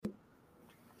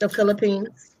The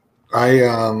Philippines.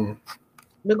 We're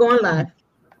going live.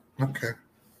 Okay.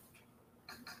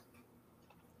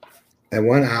 At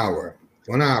 1 hour.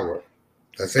 1 hour.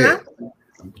 That's it.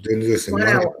 I'm doing this in 1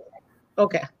 hour.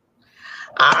 Okay.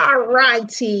 All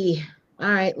righty. All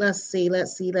right. Let's see.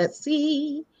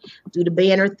 Do the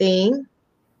banner thing.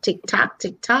 Tick tock,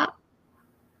 tick tock.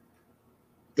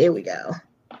 There we go.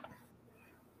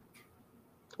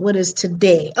 What is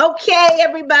today? Okay,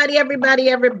 everybody.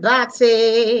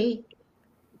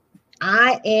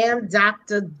 I am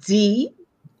Dr. D,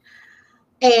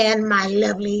 and my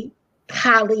lovely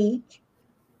colleague,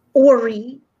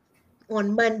 Ori,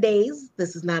 on Mondays.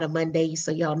 This is not a Monday,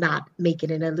 so y'all not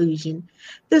making an illusion.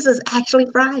 This is actually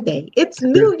Friday. It's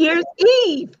New Year's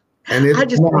Eve. And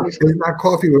it's not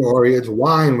coffee with Ori, it's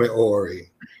wine with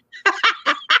Ori.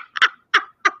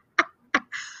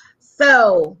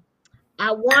 So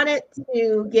I wanted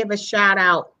to give a shout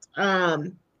out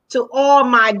to all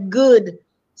my good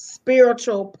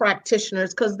spiritual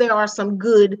practitioners, because there are some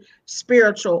good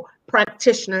spiritual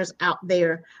practitioners out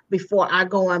there before I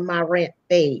go on my rant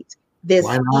phase this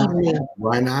evening.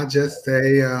 Why not just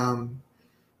say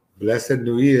Blessed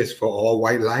New Year's for all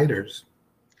white lighters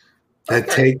that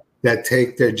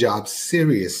take their job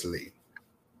seriously.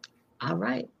 All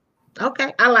right.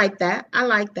 Okay. I like that.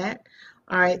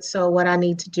 All right. So what I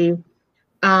need to do.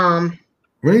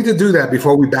 We need to do that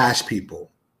before we bash people.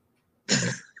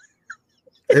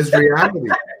 It's reality.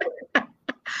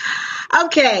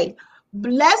 Okay.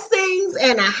 Blessings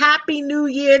and a happy new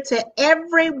year to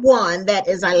everyone that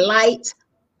is a light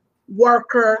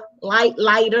worker,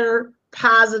 lighter,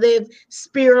 positive,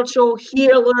 spiritual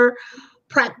healer,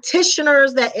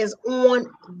 practitioners that is on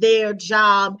their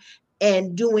job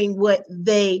and doing what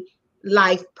they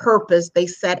life purpose they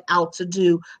set out to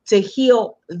do, to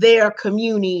heal their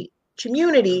community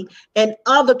and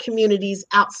other communities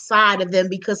outside of them,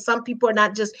 because some people are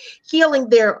not just healing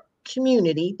their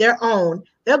community, their own,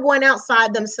 they're going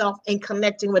outside themselves and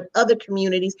connecting with other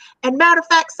communities. And matter of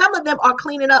fact, some of them are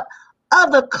cleaning up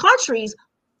other countries'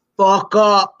 fuck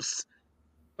ups.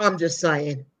 I'm just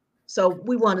saying. So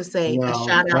we want to say a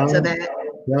shout out to that.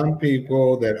 Some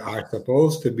people that are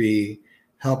supposed to be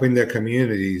helping their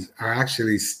communities are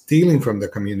actually stealing from the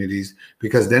communities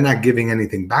because they're not giving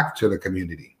anything back to the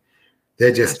community.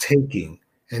 They're just taking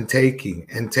and taking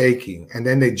and taking. And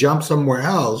then they jump somewhere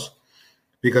else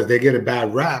because they get a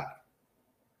bad rap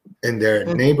in their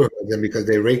neighborhood. And because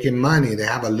they're raking money, they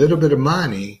have a little bit of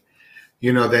money,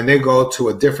 then they go to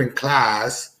a different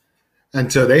class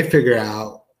until they figure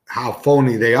out how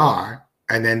phony they are.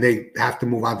 And then they have to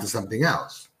move on to something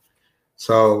else.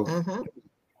 So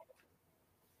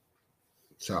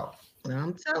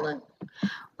I'm telling.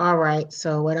 All right.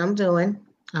 So what I'm doing,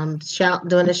 I'm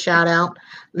doing a shout out,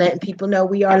 letting people know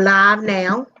we are live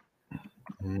now.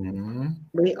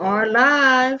 We are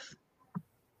live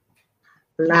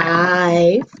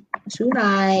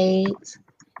tonight,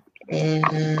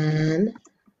 and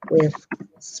with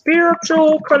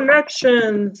Spiritual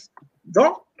Connections,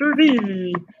 Dr.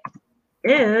 D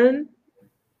and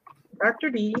Dr.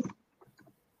 D.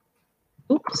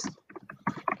 Oops.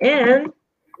 And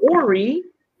Ori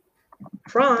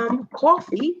from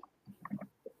Coffee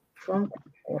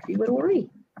with Ori.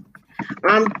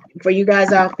 For you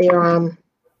guys out there, I'm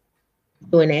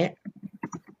doing that.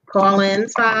 Call-in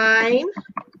time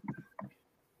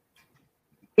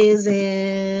is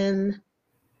in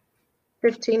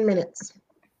 15 minutes.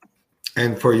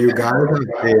 And for you guys out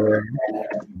there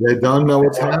that don't know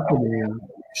what's happening,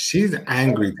 she's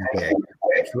angry today.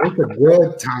 So it's a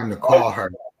good time to call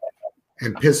her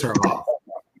and piss her off.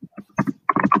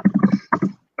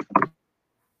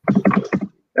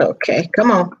 Okay,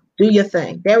 come on. Do your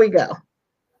thing. There we go.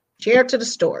 Share to the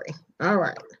story. All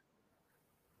right.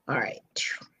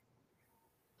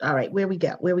 Where we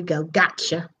go.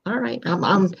 Gotcha. All right. I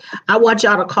want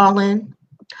y'all to call in.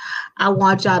 I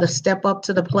want y'all to step up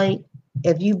to the plate.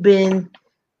 If you've been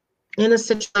in a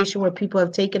situation where people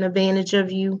have taken advantage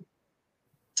of you,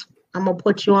 I'm gonna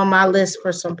put you on my list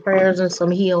for some prayers and some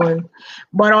healing.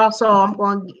 But also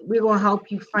we're gonna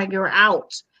help you figure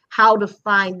out how to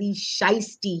find these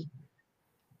shiesty,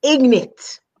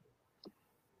 ignorant,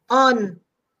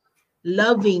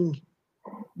 unloving,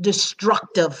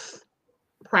 destructive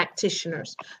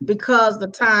practitioners, because the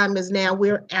time is now,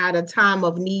 we're at a time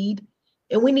of need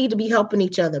and we need to be helping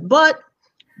each other. But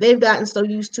they've gotten so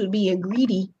used to being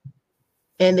greedy,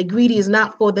 and the greedy is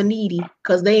not for the needy,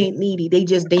 because they ain't needy, they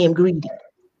just damn greedy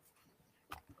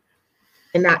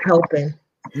and not helping.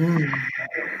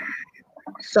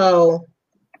 So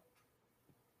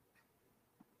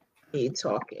you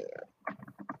talking.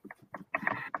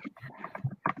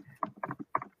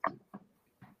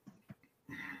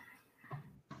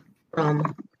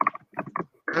 Um,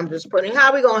 I'm just putting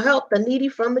how we gonna help the needy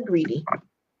from the greedy.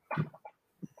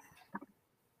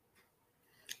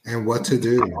 And what to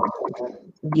do.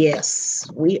 Yes,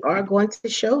 we are going to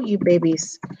show you,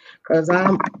 babies, because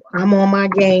I'm on my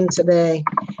game today.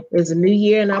 It's a new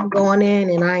year and I'm going in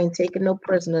and I ain't taking no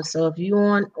prisoners. So if you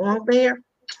on there,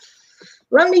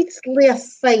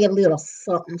 let's say a little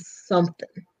something.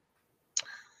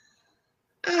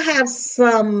 I have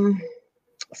some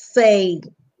say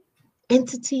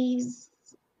entities,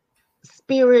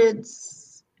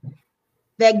 spirits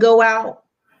that go out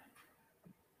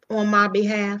on my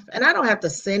behalf, and I don't have to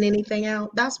send anything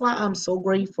out. That's why I'm so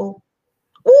grateful.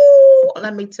 Ooh,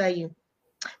 let me tell you,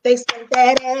 they spank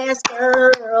that ass,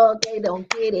 girl. They don't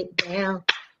get it down.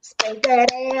 Spank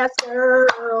that ass,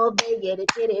 girl. They get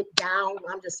it down.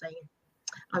 I'm just saying.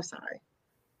 I'm sorry.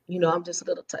 I'm just a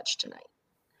little touched tonight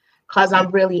because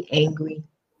I'm really angry,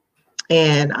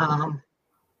 and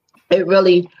it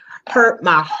really hurt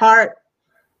my heart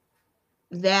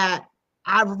that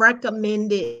I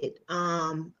recommended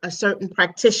a certain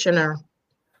practitioner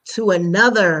to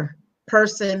another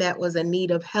person that was in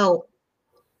need of help.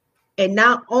 And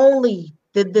not only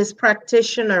did this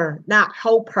practitioner not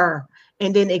help her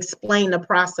and then explain the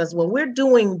process, when we're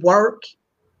doing work,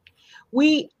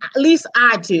 at least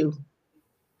I do,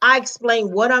 I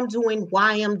explain what I'm doing,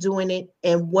 why I'm doing it,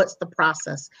 and what's the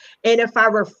process. And if I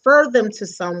refer them to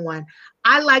someone,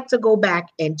 I like to go back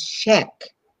and check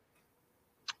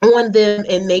on them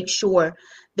and make sure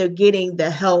they're getting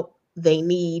the help they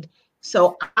need.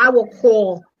 So I will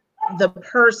call the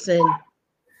person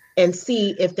and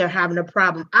see if they're having a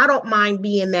problem. I don't mind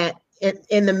being that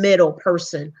in the middle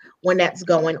person when that's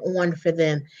going on for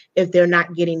them if they're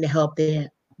not getting the help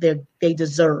they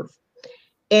deserve.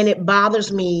 And it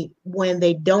bothers me when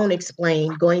they don't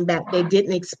explain, going back, they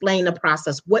didn't explain the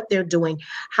process, what they're doing,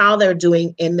 how they're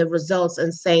doing, and the results,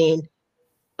 and saying,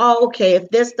 oh, okay, if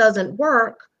this doesn't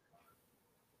work,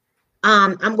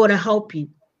 I'm going to help you.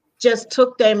 Just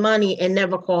took their money and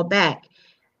never called back.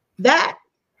 That,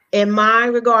 in my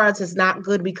regards, is not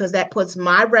good because that puts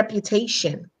my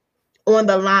reputation on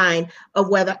the line of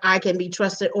whether I can be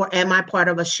trusted or am I part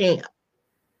of a sham.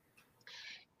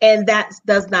 And that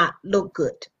does not look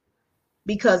good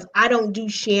because I don't do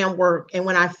sham work. And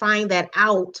when I find that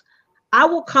out, I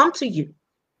will come to you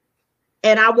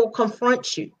and I will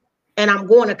confront you, and I'm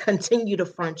going to continue to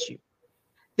front you.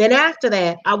 Then after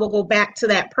that, I will go back to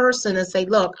that person and say,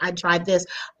 look, I tried this,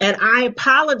 and I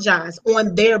apologize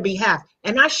on their behalf.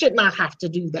 And I should not have to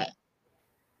do that.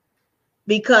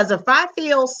 Because if I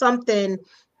feel something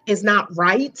is not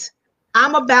right,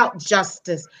 I'm about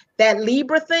justice. That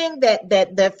Libra thing,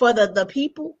 that for the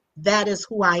people, that is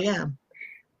who I am.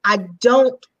 I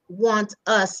don't want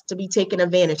us to be taken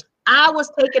advantage. I was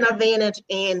taken advantage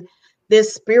in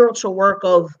this spiritual work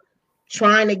of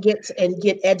trying to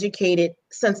get educated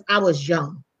since I was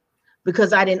young,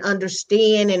 because I didn't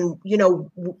understand and,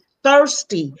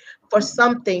 thirsty for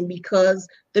something, because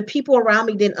the people around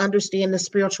me didn't understand the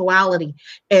spirituality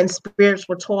and spirits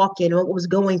were talking, what was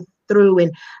going through.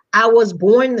 And I was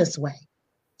born this way.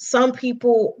 Some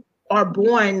people are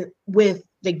born with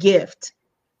the gift.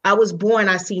 I was born,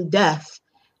 I seen death,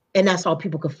 and that's all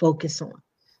people could focus on.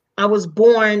 I was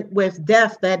born with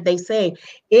death, that they say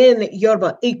in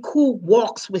Yoruba, Iku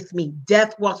walks with me,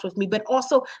 death walks with me, but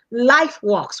also life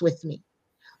walks with me.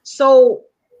 So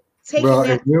Well,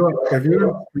 if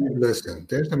you're listen,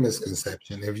 there's a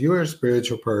misconception. If you're a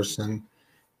spiritual person,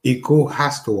 Iku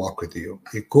has to walk with you.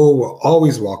 Iku will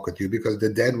always walk with you because the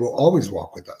dead will always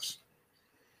walk with us.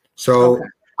 So okay.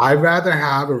 I'd rather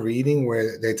have a reading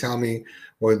where they tell me,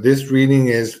 well, this reading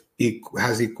has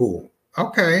Iku.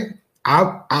 Okay.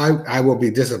 I will be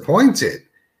disappointed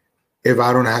if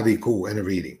I don't have Iku in a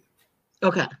reading.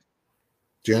 Okay.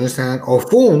 Do you understand?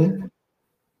 Ofun,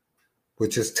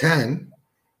 which is 10,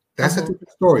 that's a different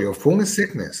story. Ofun is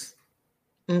sickness.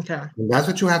 Okay. And that's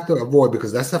what you have to avoid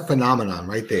because that's a phenomenon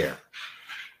right there.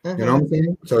 You know what I'm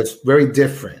saying? So it's very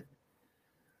different.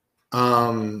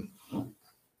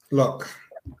 Look,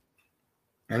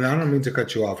 and I don't mean to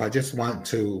cut you off. I want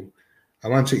to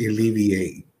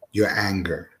alleviate your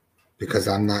anger because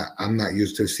I'm not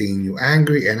used to seeing you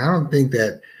angry. And I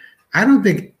don't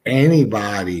think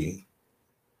anybody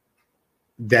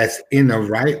that's in the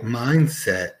right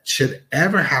mindset should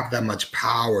ever have that much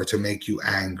power to make you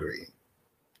angry.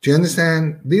 Do you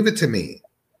understand? Leave it to me.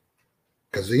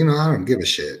 Because, I don't give a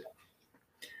shit.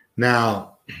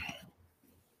 Now,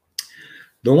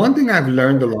 the one thing I've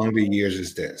learned along the years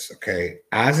is this, okay?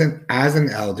 As an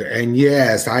elder, and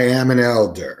yes, I am an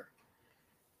elder.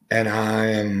 And I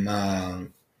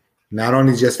am not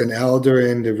only just an elder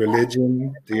in the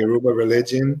religion, the Yoruba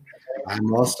religion,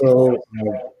 I'm also a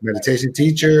meditation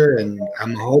teacher, and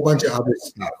I'm a whole bunch of other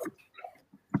stuff.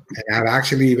 And I've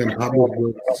actually even published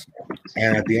books.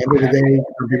 And at the end of the day,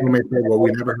 some people may say, well,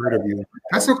 we never heard of you.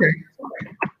 That's okay.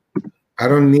 I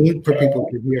don't need for people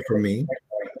to hear from me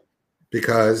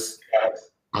because,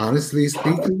 honestly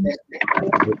speaking,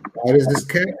 what is this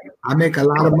cat? I make a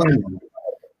lot of money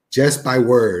just by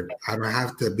word. I don't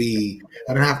have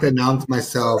to announce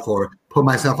myself or put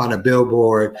myself on a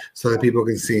billboard so that people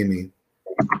can see me.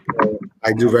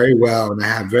 I do very well, and I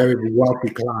have very wealthy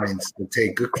clients that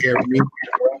take good care of me,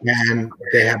 and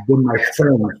they have been my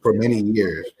friends for many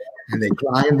years. And they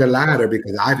climb the ladder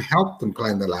because I've helped them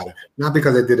climb the ladder, not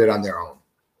because they did it on their own.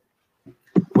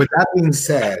 With that being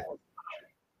said,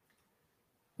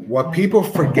 what people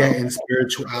forget in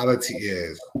spirituality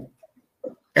is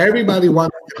everybody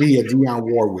wants to be a Dionne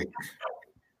Warwick.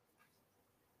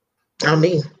 I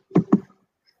mean,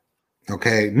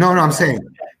 okay, no, I'm saying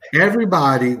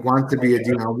everybody wants to be a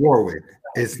Dionne Warwick.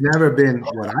 It's never been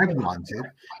what I've wanted.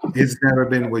 It's never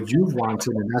been what you've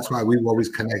wanted, and that's why we've always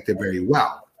connected very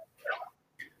well.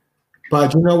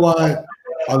 But you know what?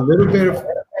 A little bit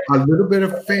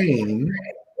of fame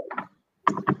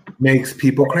makes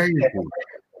people crazy.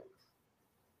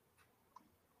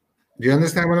 Do you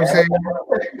understand what I'm saying?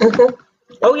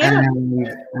 Oh yeah.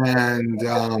 And you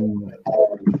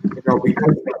know,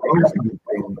 because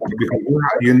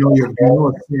you know a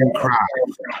certain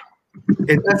craft,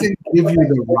 it doesn't give you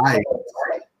the right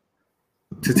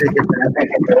to take advantage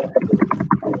of people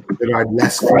that are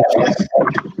less fortunate.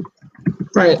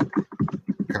 Right.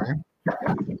 Okay.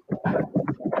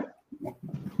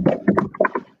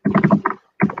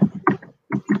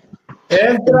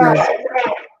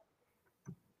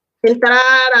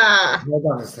 Entrada. Hold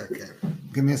on a second.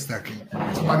 Give me a second.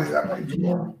 Somebody's at my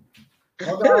door.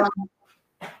 Hold on.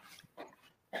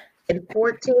 In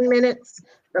 14 minutes,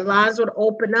 the lines would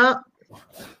open up,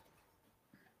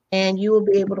 and you will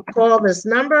be able to call this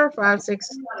number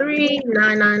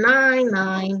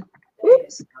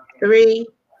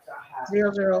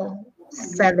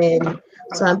 563-999-3007.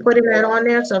 So I'm putting that on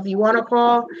there. So if you want to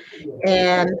call,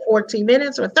 and 14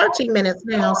 minutes or 13 minutes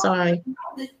now, sorry,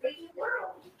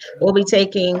 we'll be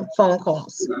taking phone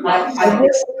calls.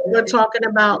 We're talking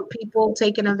about people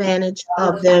taking advantage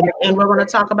of them, and we're going to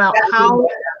talk about how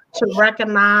to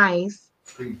recognize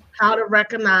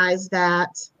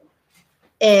that,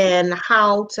 and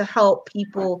how to help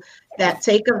people that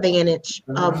take advantage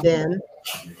of them,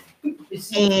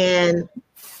 and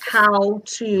how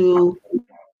to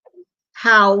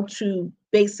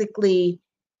basically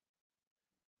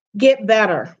get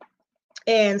better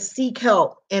and seek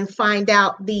help and find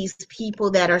out these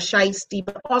people that are shiesty,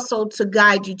 but also to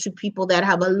guide you to people that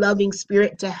have a loving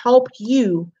spirit to help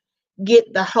you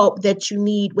get the help that you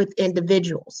need with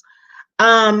individuals.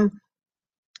 I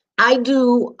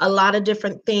do a lot of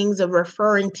different things of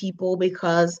referring people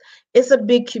because it's a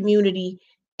big community,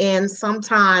 and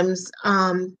sometimes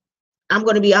I'm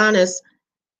going to be honest,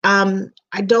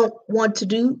 I don't want to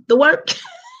do the work.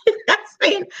 That's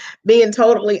being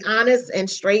totally honest and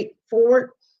straightforward.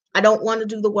 I don't want to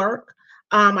do the work.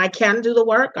 I can do the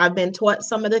work. I've been taught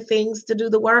some of the things to do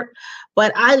the work,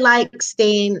 but I like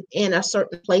staying in a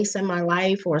certain place in my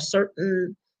life or a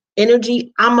certain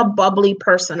energy. I'm a bubbly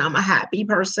person. I'm a happy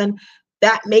person.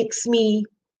 That makes me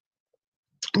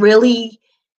really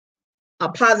a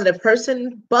positive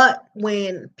person. But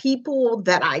when people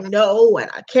that I know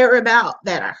and I care about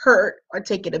that are hurt or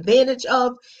taken advantage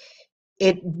of,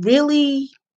 it really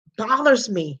bothers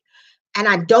me. And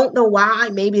I don't know why.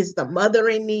 Maybe it's the mother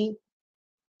in me,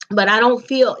 but I don't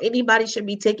feel anybody should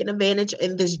be taken advantage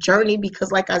in this journey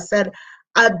because, like I said,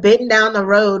 I've been down the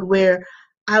road where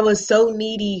I was so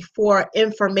needy for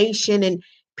information and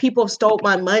people stole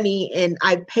my money and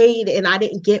I paid and I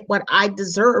didn't get what I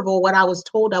deserve or what I was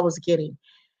told I was getting.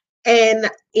 And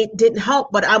it didn't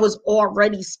help, but I was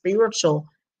already spiritual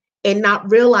and not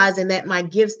realizing that my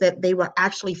gifts that they were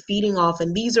actually feeding off.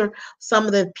 And these are some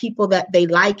of the people that they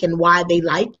like and why they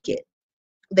like it.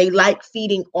 They like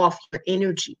feeding off your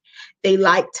energy. They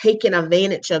like taking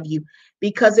advantage of you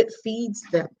because it feeds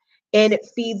them and it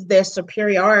feeds their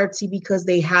superiority because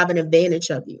they have an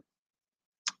advantage of you.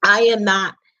 I am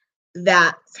not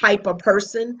that type of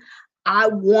person. I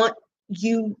want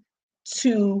you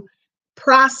to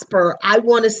prosper. I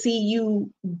want to see you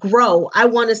grow. I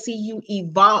want to see you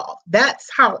evolve. That's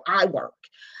how I work.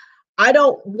 I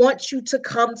don't want you to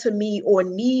come to me or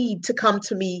need to come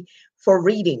to me for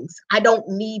readings. I don't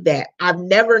need that. I've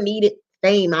never needed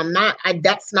fame.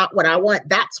 That's not what I want.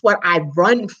 That's what I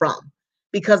run from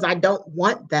because I don't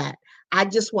want that. I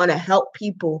just want to help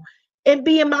people and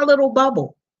be in my little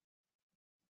bubble.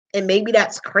 And maybe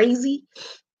that's crazy,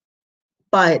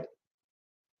 but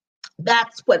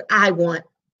that's what I want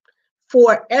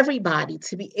for everybody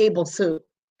to be able to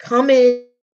come in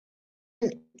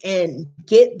and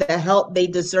get the help they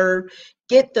deserve,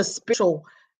 get the spiritual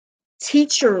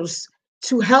teachers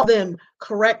to help them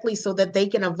correctly so that they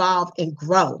can evolve and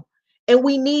grow. And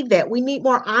we need that. We need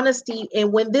more honesty.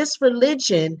 And when this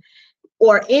religion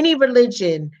or any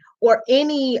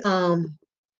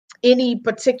any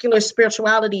particular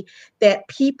spirituality that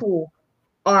people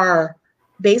are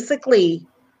basically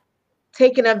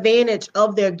taking advantage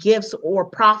of their gifts or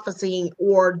prophesying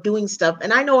or doing stuff.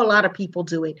 And I know a lot of people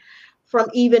do it, from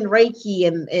even Reiki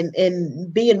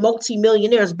and being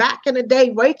multimillionaires. Back in the day,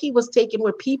 Reiki was taken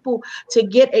where people to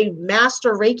get a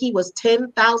master Reiki was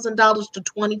 $10,000 to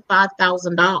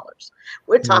 $25,000.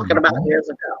 We're talking about years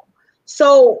ago.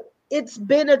 So it's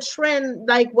been a trend.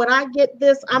 Like, when I get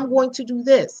this, I'm going to do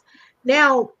this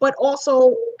now. But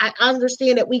also, I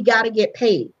understand that we got to get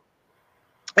paid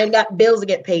and got bills to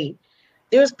get paid.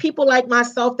 There's people like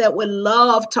myself that would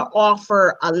love to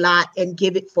offer a lot and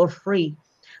give it for free.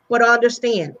 But I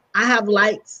understand, I have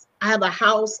lights, I have a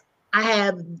house, I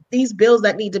have these bills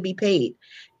that need to be paid.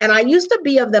 And I used to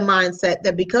be of the mindset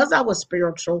that because I was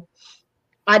spiritual,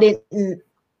 I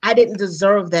didn't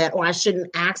deserve that, or I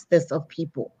shouldn't ask this of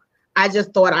people. I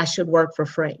just thought I should work for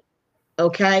free.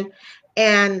 Okay.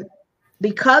 And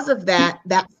because of that,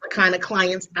 that's the kind of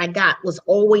clients I got, was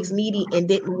always needy and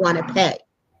didn't want to pay.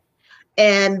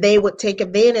 And they would take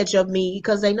advantage of me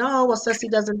because they know, well, Ceci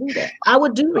doesn't do that. I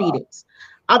would do readings.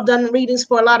 I've done readings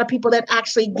for a lot of people that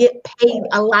actually get paid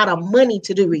a lot of money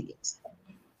to do readings.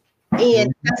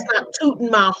 And that's not tooting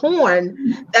my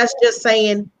horn. That's just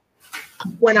saying,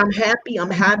 when I'm happy, I'm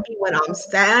happy. When I'm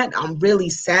sad, I'm really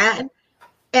sad.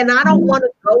 And I don't want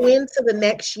to go into the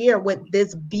next year with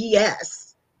this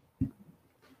BS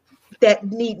that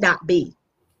need not be.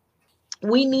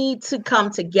 We need to come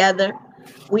together.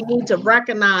 We need to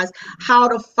recognize how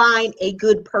to find a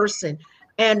good person.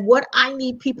 And what I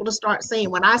need people to start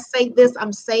saying, when I say this,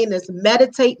 I'm saying this: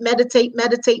 meditate, meditate,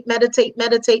 meditate, meditate,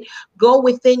 meditate. Go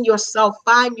within yourself,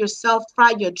 find your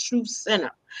true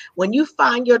center. When you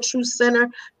find your true center,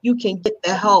 you can get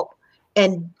the help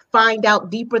and find out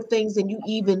deeper things than you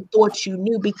even thought you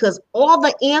knew, because all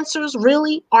the answers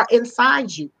really are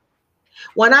inside you.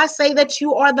 When I say that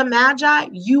you are the magi,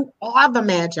 you are the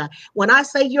magi. When I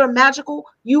say you're magical,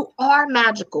 you are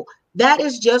magical. That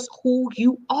is just who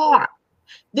you are.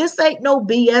 This ain't no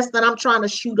BS that I'm trying to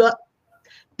shoot up.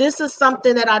 This is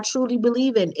something that I truly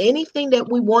believe in. Anything that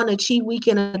we want to achieve, we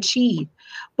can achieve.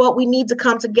 But we need to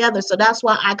come together. So that's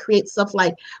why I create stuff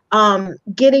like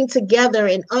getting together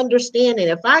and understanding.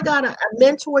 If I got to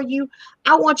mentor you,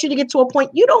 I want you to get to a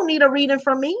point. You don't need a reading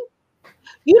from me.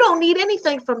 You don't need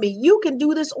anything from me. You can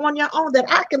do this on your own, that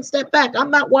I can step back.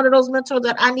 I'm not one of those mentors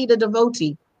that I need a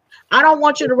devotee. I don't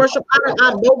want you to worship.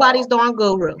 I'm nobody's darn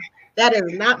guru. That is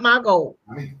not my goal.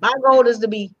 My goal is to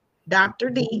be Dr.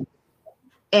 D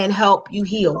and help you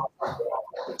heal.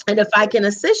 And if I can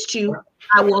assist you,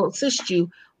 I will assist you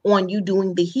on you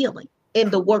doing the healing and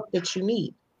the work that you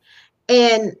need.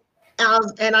 And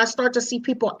I start to see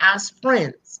people as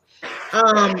friends.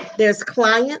 There's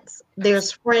clients,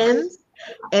 there's friends,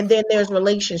 and then there's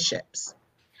relationships.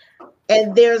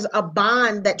 And there's a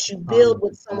bond that you build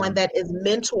with someone that is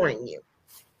mentoring you.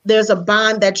 There's a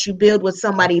bond that you build with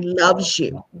somebody who loves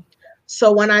you.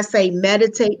 So when I say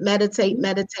meditate, meditate,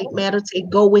 meditate,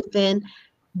 meditate, go within,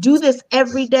 do this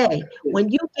every day. When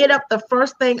you get up, the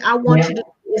first thing I want you to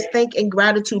do is think in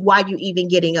gratitude while you're even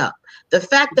getting up. The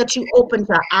fact that you open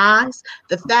your eyes,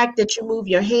 the fact that you move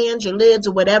your hands, your lids,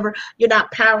 or whatever, you're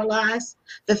not paralyzed.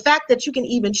 The fact that you can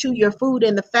even chew your food,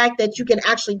 and the fact that you can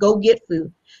actually go get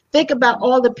food. Think about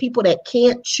all the people that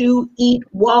can't chew, eat,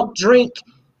 walk, drink,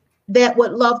 that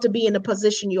would love to be in the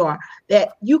position you are,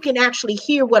 that you can actually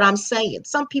hear what I'm saying.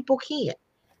 Some people can't.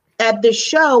 At the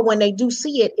show, when they do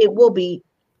see it, it will be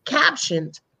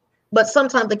captioned, but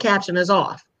sometimes the caption is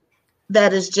off.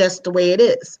 That is just the way it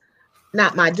is,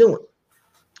 not my doing.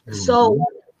 Mm-hmm. So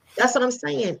that's what I'm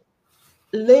saying.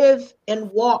 Live and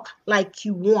walk like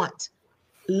you want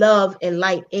love and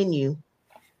light in you.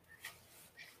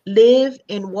 Live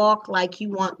and walk like you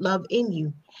want love in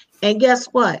you. And guess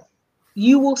what?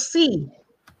 You will see.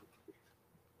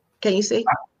 Can you see?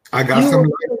 I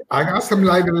got some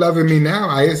light and love in me now.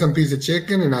 I ate some piece of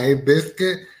chicken and I ate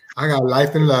biscuit. I got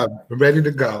life and love. I'm ready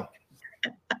to go.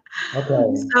 Okay.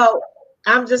 So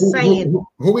I'm just saying.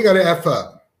 Who we got to F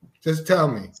up? Just tell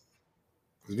me.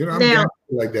 I'm now,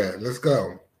 like that. Let's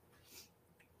go.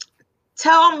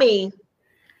 Tell me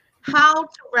how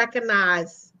to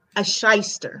recognize a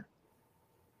shyster.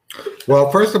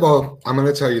 Well, first of all, I'm going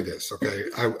to tell you this, okay?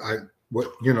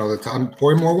 What I'm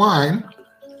pouring more wine,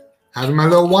 having my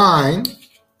little wine.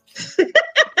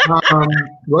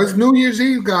 Was New Year's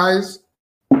Eve, guys.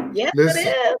 Yes, Listen,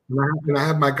 it is. and I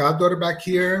have my goddaughter back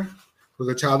here, who's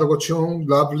a child of Ochun,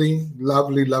 lovely,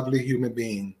 lovely, lovely human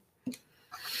being.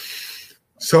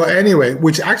 So anyway,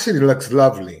 which actually looks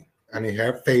lovely. I mean,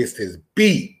 her face is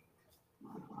beat.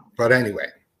 But anyway,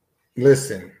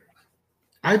 listen,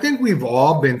 I think we've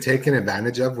all been taken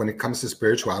advantage of when it comes to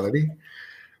spirituality.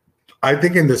 I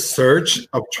think in the search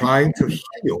of trying to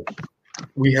heal,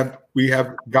 we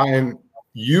have gotten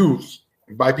used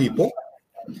by people.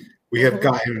 We have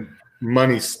gotten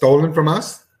money stolen from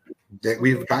us. That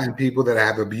we've gotten people that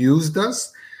have abused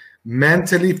us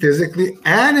mentally, physically,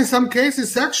 and in some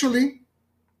cases sexually.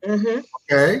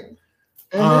 Okay,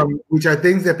 which are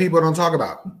things that people don't talk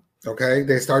about. Okay,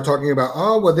 they start talking about,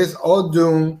 oh, well, this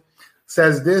Odun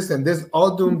says this and this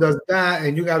Odun does that,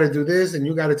 and you got to do this, and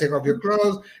you got to take off your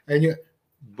clothes, and you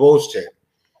bullshit.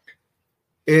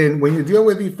 And when you deal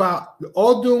with the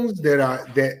Oduns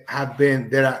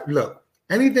look,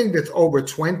 anything that's over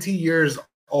 20 years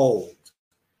old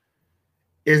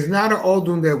is not an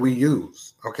Odun that we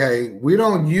use. Okay, we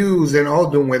don't use an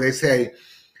Odun where they say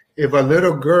if a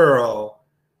little girl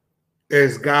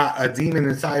has got a demon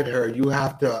inside her, you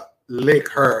have to lick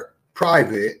her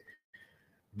private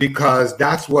because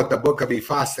that's what the book of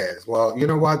Ifa says. Well, you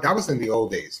know what? That was in the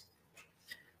old days.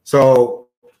 So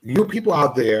you people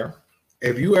out there,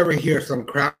 if you ever hear some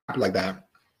crap like that,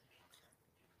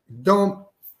 don't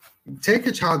take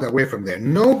a child away from there.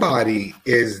 Nobody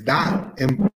is that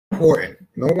important.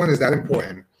 No one is that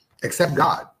important except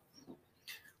God,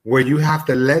 where you have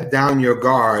to let down your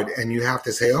guard and you have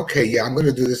to say, okay, yeah, I'm going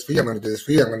to do this for you. I'm going to do this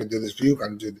for you. I'm going to do this for you.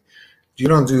 You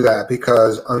don't do that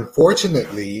because,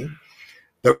 unfortunately,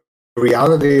 the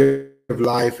reality of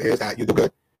life is that you do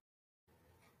good.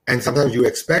 And sometimes you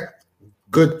expect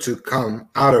good to come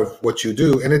out of what you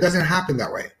do, and it doesn't happen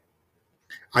that way.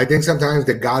 I think sometimes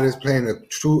that God is playing a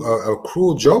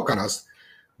cruel joke on us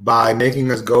by making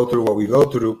us go through what we go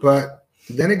through. But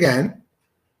then again,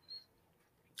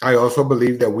 I also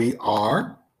believe that we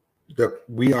are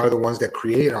the ones that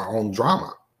create our own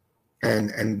drama.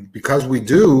 And because we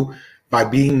do, by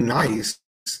being nice,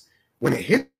 when it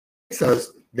hits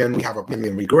us, then we have a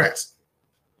million regrets.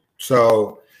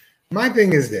 So my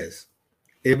thing is this.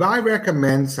 If I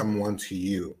recommend someone to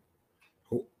you,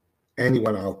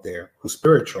 anyone out there who's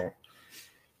spiritual,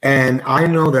 and I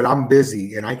know that I'm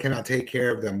busy and I cannot take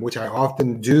care of them, which I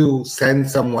often do send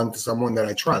someone to someone that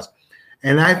I trust,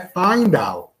 and I find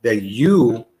out that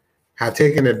you have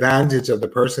taken advantage of the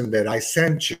person that I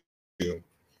sent you,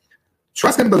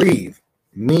 trust and believe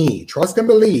me, trust and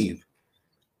believe,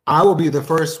 I will be the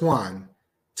first one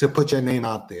to put your name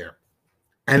out there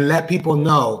and let people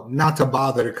know not to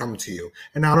bother to come to you.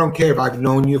 And I don't care if I've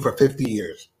known you for 50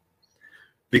 years,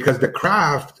 because the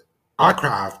craft, our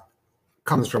craft,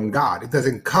 comes from God. It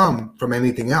doesn't come from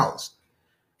anything else.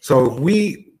 So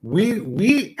we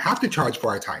have to charge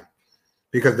for our time,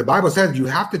 because the Bible says you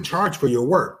have to charge for your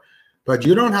work, but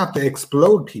you don't have to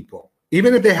explode people.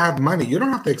 Even if they have money, you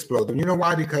don't have to explode them. You know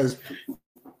why? Because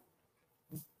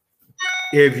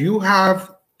if you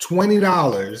have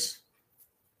 $20,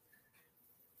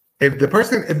 if the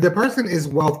person is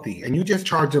wealthy and you just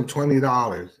charge them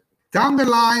 $20, down the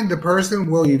line, the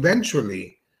person will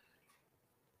eventually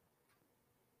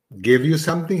give you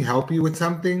something, help you with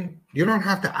something. You don't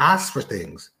have to ask for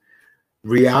things.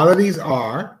 Realities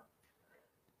are,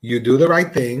 you do the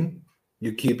right thing,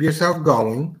 you keep yourself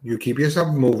going, you keep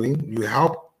yourself moving, you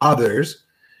help others,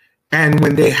 and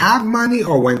when they have money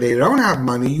or when they don't have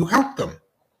money, you help them,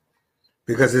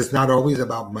 because it's not always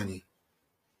about money.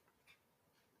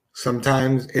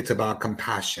 Sometimes it's about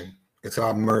compassion. It's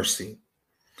about mercy.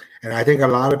 And I think a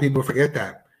lot of people forget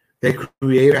that. They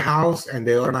create a house and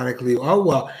they automatically, oh,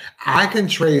 well, I can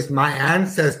trace my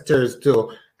ancestors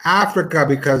to Africa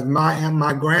because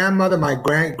my grandmother, my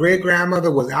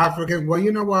great-grandmother was African. Well,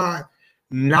 you know what?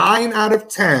 9 out of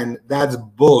 10, that's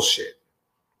bullshit.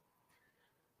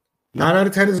 9 out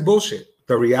of 10 is bullshit.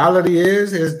 The reality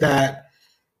is that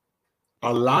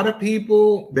a lot of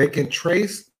people, they can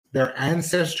trace their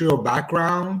ancestral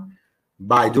background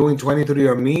by doing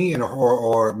 23andMe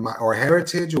or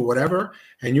heritage or whatever,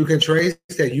 and you can trace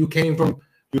that you came from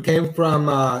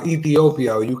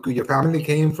Ethiopia, or your family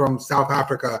came from South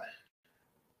Africa,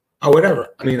 or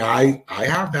whatever. I mean, I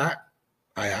have that.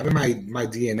 I have in my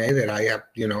DNA that I have.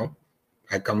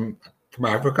 I come from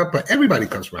Africa, but everybody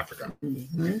comes from Africa.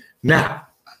 Mm-hmm. Now,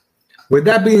 With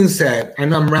that being said,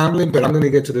 and I'm rambling, but I'm going to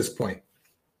get to this point.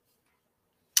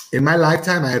 In my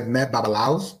lifetime, I have met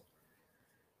Babalaos,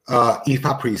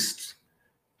 Ifa priests,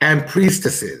 and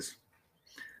priestesses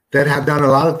that have done a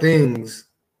lot of things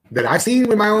that I've seen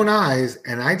with my own eyes,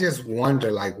 and I just wonder,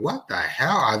 like, what the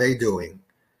hell are they doing?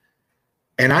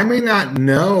 And I may not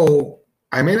know,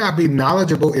 I may not be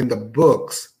knowledgeable in the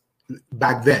books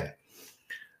back then,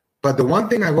 but the one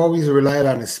thing I've always relied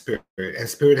on is spirit, and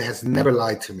spirit has never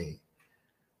lied to me.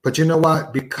 But you know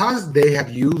what? Because they have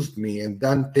used me and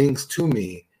done things to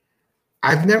me,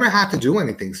 I've never had to do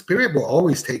anything. Spirit will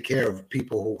always take care of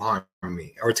people who harm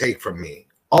me or take from me.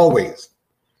 Always.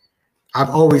 I've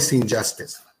always seen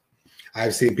justice.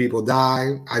 I've seen people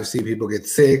die. I've seen people get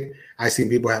sick. I've seen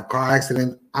people have car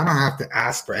accidents. I don't have to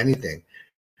ask for anything.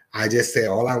 I just say,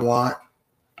 all I want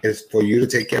is for you to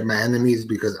take care of my enemies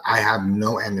because I have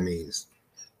no enemies.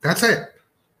 That's it.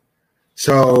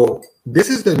 So this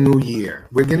is the new year.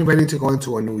 We're getting ready to go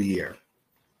into a new year.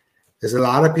 There's a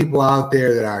lot of people out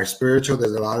there that are spiritual.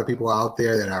 There's a lot of people out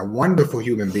there that are wonderful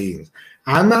human beings.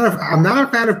 I'm not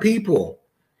a fan of people,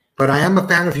 but I am a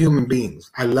fan of human beings.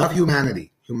 I love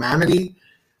humanity. Humanity,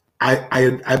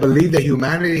 I believe that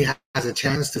humanity has a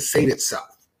chance to save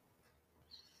itself.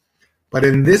 But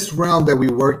in this realm that we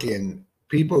work in,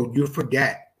 people, you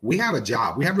forget, we have a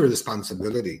job. We have a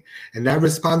responsibility. And that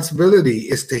responsibility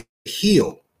is to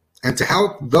heal and to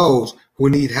help those who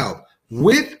need help,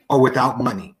 with or without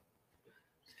money.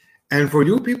 And for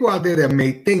you people out there that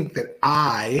may think that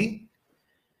I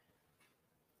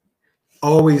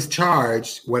always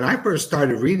charged, when I first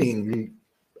started reading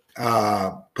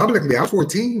publicly, I was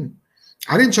 14.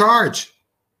 I didn't charge.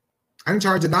 I didn't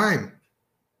charge a dime.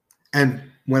 And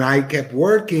when I kept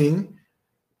working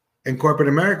in corporate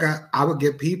America, I would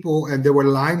get people, and there were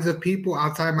lines of people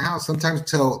outside my house, sometimes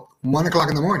till 1 o'clock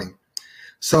in the morning.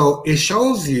 So it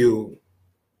shows you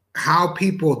how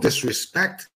people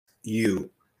disrespect you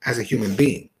as a human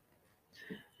being.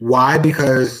 Why?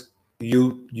 Because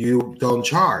you don't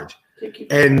charge.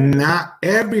 And not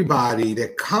everybody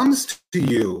that comes to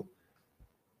you,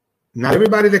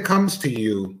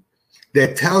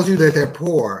 that tells you that they're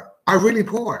poor are really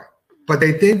poor. But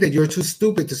they think that you're too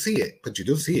stupid to see it, but you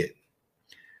do see it.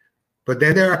 But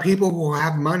then there are people who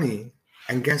have money,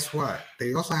 and guess what?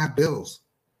 They also have bills.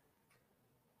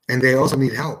 And they also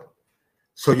need help.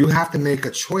 So you have to make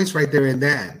a choice right there and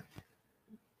then.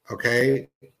 Okay?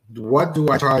 What do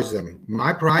I charge them?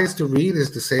 My price to read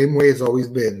is the same way it's always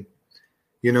been.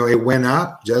 You know, it went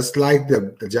up just like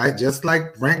just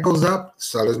like rent goes up,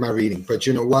 so does my reading. But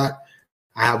you know what?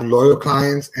 I have loyal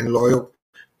clients and loyal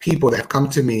people that come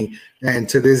to me, and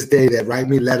to this day that write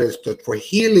me letters for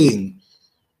healing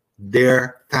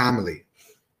their family.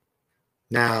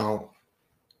 Now,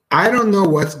 I don't know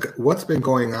what's been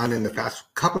going on in the past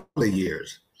couple of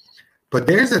years, but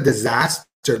there's a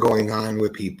disaster going on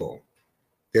with people.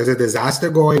 There's a disaster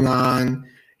going on,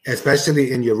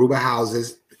 especially in Yoruba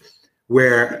houses,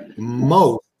 where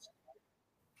most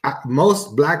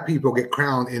Black people get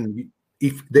crowned in,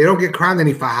 if they don't get crowned in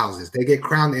Ifa houses, they get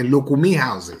crowned in Lukumi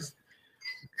houses.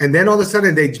 And then all of a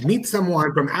sudden they meet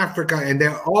someone from Africa, and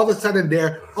they're all of a sudden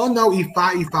oh no,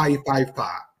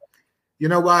 Ifa. You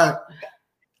know what?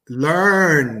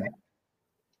 Learn,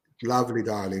 lovely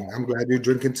darling. I'm glad you're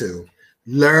drinking too.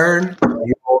 Learn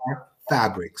your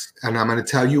fabrics. And I'm going to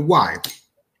tell you why.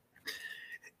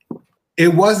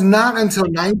 It was not until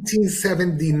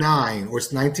 1979 or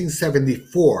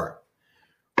 1974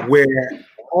 where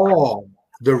all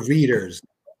the readers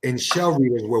and shell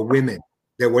readers were women.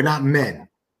 They were not men.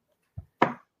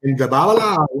 And the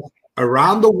Babalaos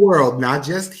around the world, not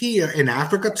just here, in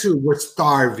Africa too, were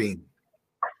starving.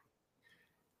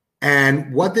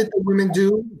 And what did the women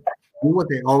do? Do what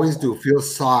they always do, feel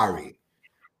sorry.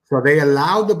 So they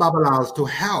allowed the Babalaos to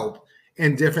help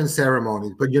in different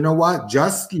ceremonies. But you know what?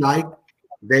 Just like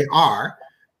they are,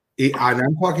 and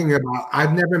I'm talking about,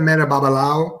 I've never met a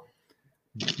Babalao.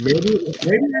 Maybe I've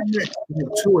met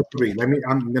 2 or 3. Let me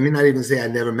not even say I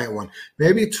never met one.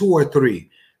 Maybe 2 or 3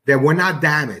 that were not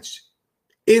damaged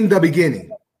in the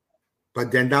beginning.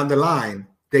 But then down the line,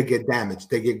 they get damaged.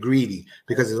 They get greedy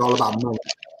because it's all about money.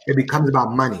 It becomes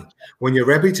about money. When your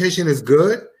reputation is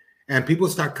good and people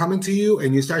start coming to you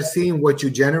and you start seeing what you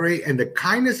generate and the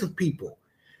kindness of people,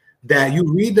 that you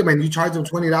read them and you charge them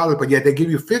 $20, but yet they give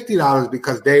you $50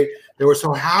 because they were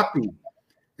so happy.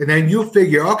 And then you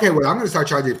figure, okay, well, I'm going to start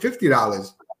charging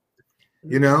 $50,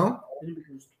 you know?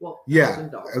 Yeah.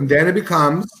 And then it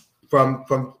becomes from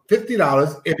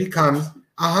 $50, it becomes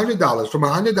 $100. From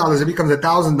 $100, it becomes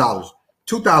 $1,000,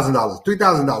 $2,000,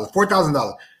 $3,000,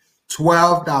 $4,000,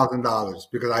 $12,000,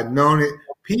 because I've known it,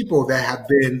 people that have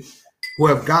been who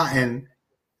have gotten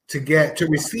to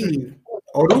receive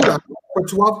Orura for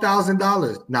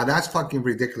 $12,000. Now that's fucking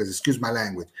ridiculous. Excuse my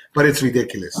language, but it's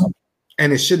ridiculous,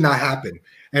 and it should not happen.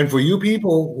 And for you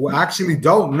people who actually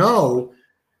don't know,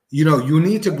 you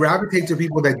need to gravitate to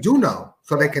people that do know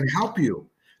so they can help you,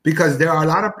 because there are a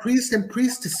lot of priests and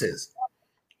priestesses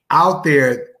out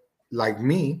there like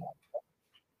me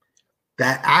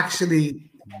that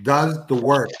actually does the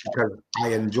work because I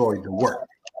enjoy the work,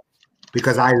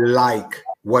 because I like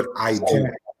what I do.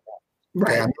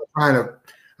 Right. Okay?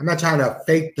 I'm not trying to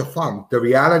fake the funk. The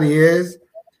reality is,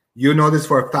 this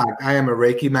for a fact. I am a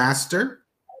Reiki master.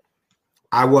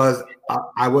 I was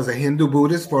a Hindu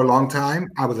Buddhist for a long time.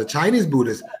 I was a Chinese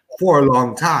Buddhist for a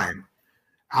long time.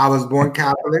 I was born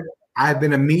Catholic. I've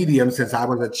been a medium since I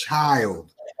was a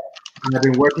child. I've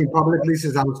been working publicly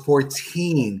since I was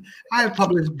 14. I have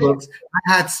published books.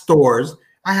 I had stores.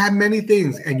 I had many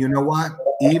things. And you know what?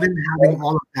 Even having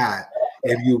all of that,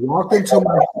 if you walked into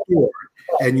my store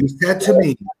and you said to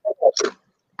me,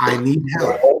 I need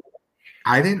help,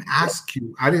 I didn't ask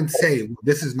you. I didn't say, well,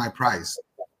 this is my price.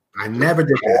 I never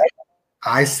did that.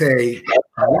 I say,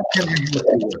 what can I help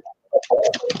you with?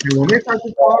 And when they start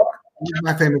to talk, these are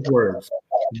my famous words.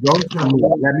 Don't tell me,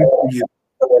 let me see you.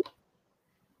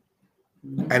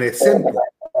 And it's simple.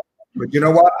 But you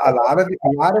know what? A lot of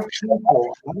people, a lot of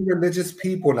religious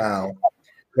people now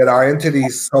that are into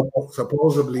these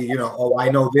supposedly, I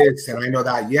know this and I know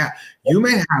that. Yeah, you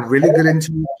may have really good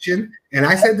intuition. And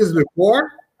I said this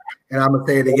before, and I'm going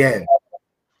to say it again.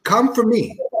 Come for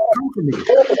me. Come for me.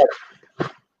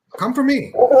 Come for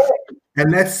me.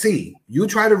 And let's see. You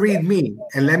try to read me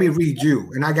and let me read you.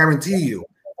 And I guarantee you,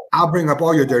 I'll bring up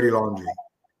all your dirty laundry.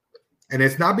 And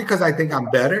it's not because I think I'm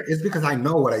better. It's because I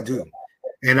know what I do.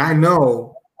 And I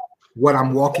know what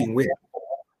I'm walking with.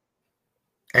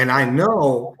 And I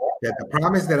know that the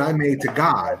promise that I made to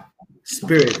God,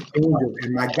 spirit, angels,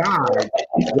 and my God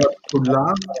was to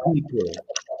love people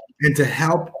and to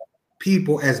help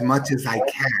people as much as I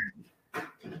can.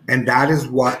 And that is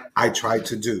what I try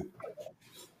to do.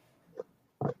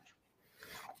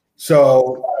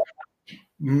 So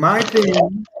my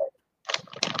thing.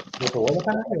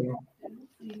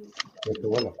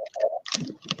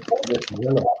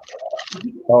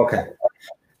 Okay.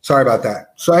 Sorry about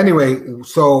that. So anyway,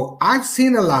 so I've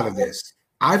seen a lot of this.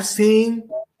 I've seen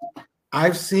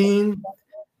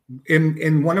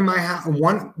in one of my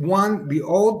the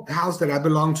old house that I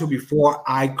belonged to before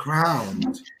I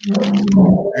crowned,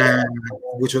 and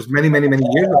which was many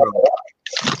years ago.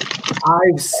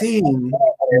 I've seen,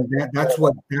 and that's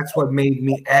what made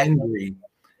me angry.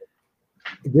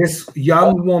 This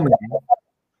young woman.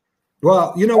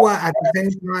 Well, you know what? At the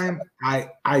same time,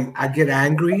 I get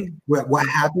angry with what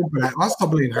happened, but I also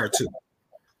blame her too.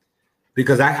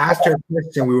 Because I asked her a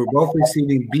question. We were both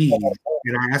receiving beads,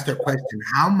 and I asked her a question,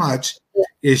 how much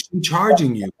is she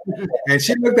charging you? And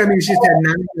she looked at me and she said,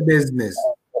 none of your business.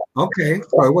 Okay,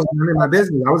 so it was none of my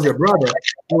business. I was your brother.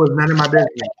 It was none of my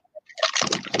business.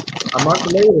 A month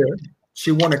later,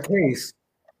 she won a case.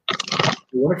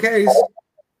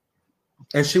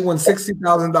 And she won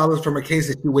 $60,000 from a case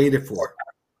that she waited for.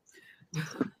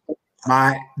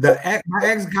 My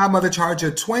ex godmother charged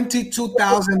her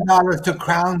 $22,000 to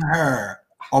crown her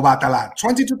Obatala.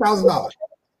 $22,000,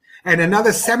 and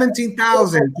another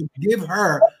 $17,000 to give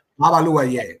her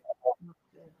Babaluaye.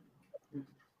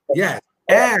 Yes,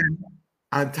 and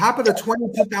on top of the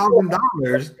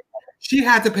 $22,000, she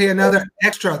had to pay another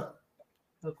extra.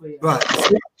 But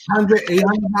 $600,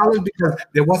 $800 because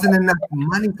there wasn't enough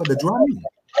money for the drumming.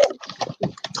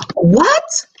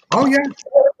 What? Oh yeah.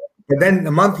 But then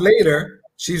a month later,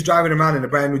 she's driving around in a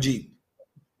brand new Jeep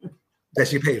that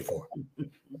she paid for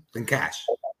in cash.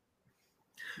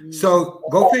 So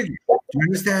go figure. Do you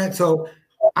understand? So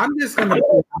I'm just gonna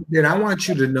put it out there. I want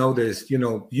you to know this.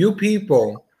 You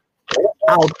people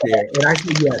out there, and I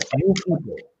say yes, you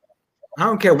people. I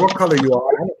don't care what color you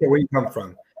are. I don't care where you come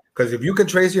from. Because if you can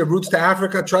trace your roots to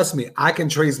Africa, trust me, I can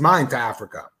trace mine to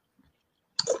Africa.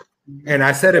 And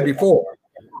I said it before.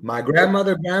 My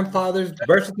grandmother, grandfather's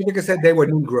birth certificate said they were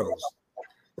Negroes.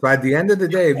 So at the end of the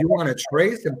day, if you want to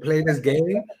trace and play this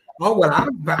game, oh, well, I'm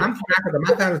from Africa.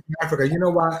 My family's from Africa. You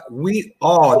know what? We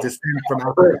all descend from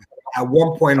Africa at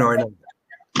one point or another.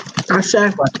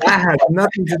 But that has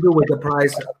nothing to do with the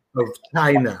price of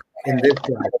China in this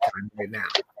lifetime right now.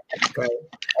 Okay?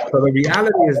 So the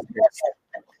reality is this.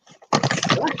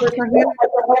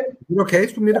 You okay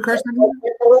for me to curse on you?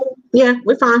 Yeah,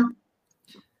 we're fine.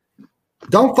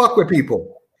 Don't fuck with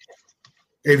people.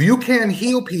 If you can't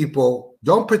heal people,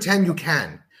 don't pretend you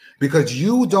can, because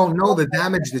you don't know the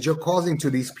damage that you're causing to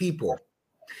these people.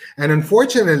 And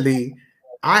unfortunately,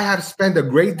 I have spent a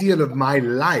great deal of my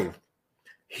life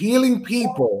healing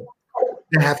people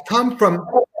that have come from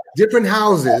different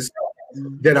houses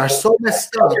that are so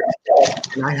messed up,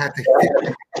 and I had to fix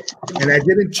it. And I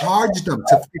didn't charge them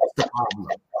to fix the problem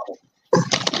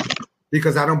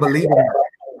because I don't believe in it.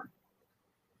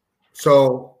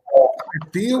 So I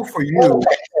feel for you.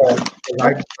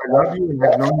 I love you and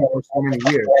I've known you for so many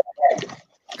years.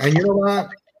 And you know what?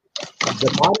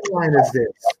 The bottom line is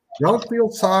this. Don't feel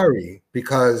sorry,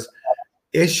 because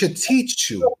it should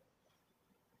teach you.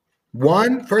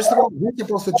 One, first of all, we're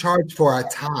supposed to charge for our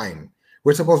time.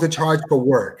 We're supposed to charge for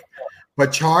work.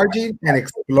 But charging and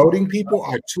exploding people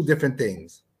are two different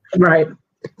things. Right.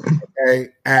 Okay.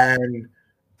 And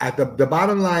at the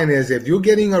bottom line is, if you're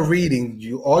getting a reading,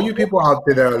 all you people out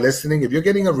there that are listening, if you're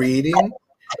getting a reading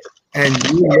and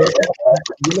you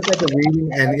look at the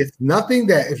reading and it's nothing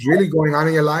that is really going on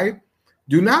in your life,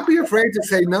 do not be afraid to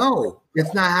say, no,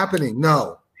 it's not happening.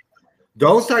 No.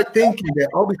 Don't start thinking that,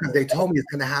 oh, because they told me it's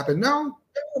going to happen. No.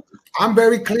 I'm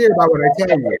very clear about what I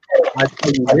tell you. I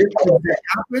tell you, this is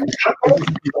happen. This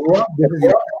is you grew up. This is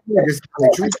your family. This is how they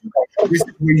treat you. This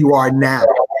is where you are now.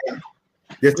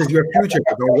 This is your future.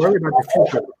 But don't worry about the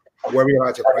future. Worry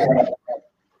about your present.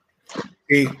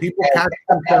 If people catch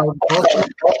themselves also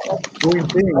doing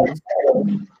things,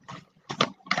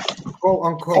 quote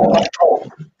unquote,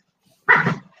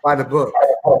 by the book.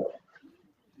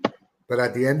 But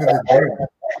at the end of the day,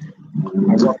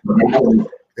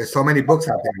 there's so many books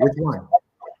out there. Which one?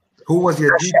 Who was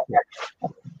your teacher?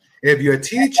 If you're a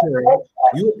teacher,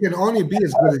 you can only be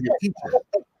as good as your teacher.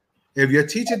 If your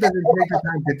teacher doesn't take the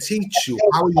time to teach you,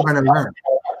 how are you going to learn?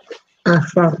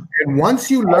 And once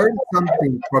you learn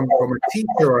something from a teacher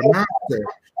or a master,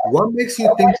 what makes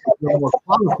you think that you're more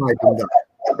qualified than them?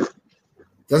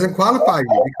 Doesn't qualify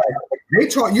you because they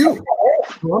taught you.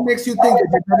 So what makes you think that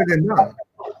you're better than them?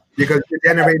 Because you're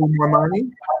generating more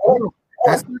money? No,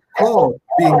 that's not called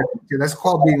being a teacher. That's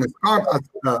called being a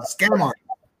scam artist.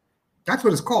 That's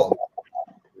what it's called.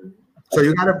 So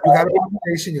you got a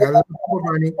population, you got a little people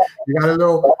money, you got a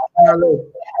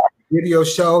little video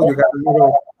show, you got a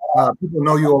little people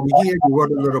know you over here, you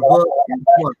wrote a little book.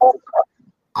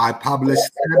 I published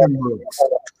 7 books,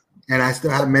 and I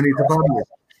still have many to publish.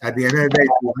 At the end of the day,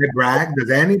 do I brag? Does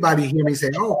anybody hear me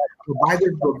say, oh, so buy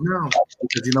this book now?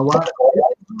 Because you know what?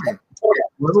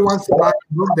 Whoever wants to buy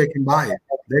the book, they can buy it.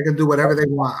 They can do whatever they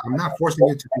want. I'm not forcing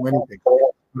you to do anything.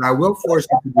 But I will force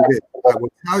you to do this. I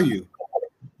will tell you,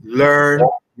 learn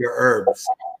your herbs.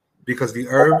 Because the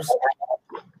herbs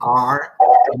are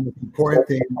the most important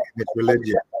thing in this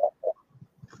religion.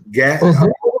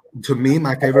 To me,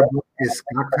 my favorite book is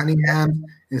Scott Cunningham's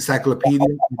Encyclopedia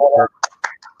of Herbs.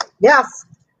 Yes.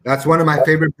 That's one of my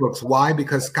favorite books. Why?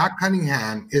 Because Scott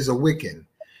Cunningham is a Wiccan.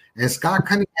 And Scott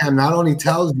Cunningham not only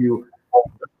tells you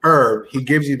the herb, he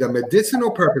gives you the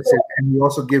medicinal purposes, and he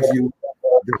also gives you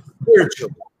the spiritual.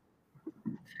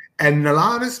 And a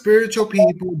lot of spiritual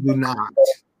people do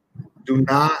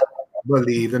not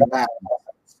believe in baths,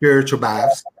 spiritual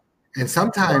baths. And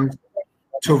sometimes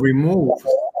to remove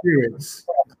spirits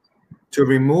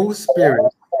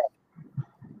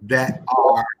that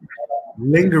are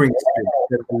lingering spirits,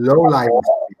 that are low-lying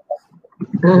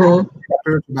spirits,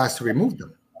 spiritual baths to remove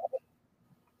them.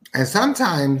 And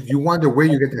sometimes you wonder where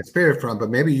you get that spirit from, but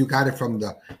maybe you got it from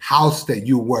the house that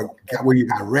you where you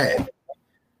got read,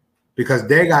 because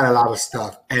they got a lot of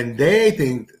stuff, and they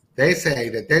say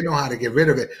that they know how to get rid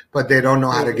of it, but they don't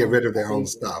know how to get rid of their own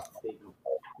stuff.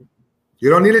 You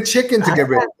don't need a chicken to get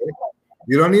rid of it.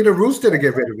 You don't need a rooster to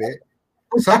get rid of it.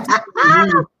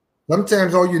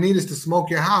 Sometimes all you need is to smoke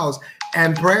your house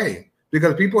and pray,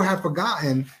 because people have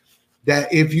forgotten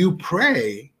that if you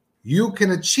pray, you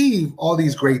can achieve all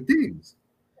these great things.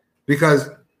 Because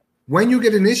when you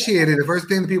get initiated, the first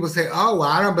thing people say, oh, well,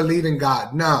 I don't believe in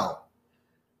God. No.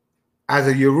 As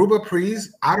a Yoruba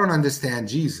priest, I don't understand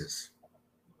Jesus.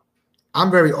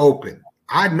 I'm very open.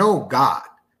 I know God.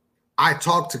 I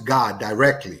talk to God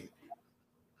directly.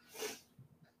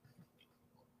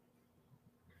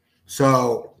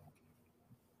 So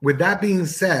with that being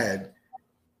said,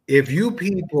 if you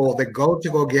people that go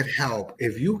get help,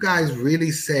 if you guys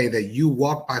really say that you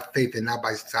walk by faith and not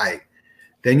by sight,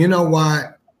 then you know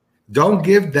what? Don't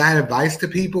give that advice to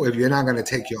people if you're not going to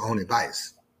take your own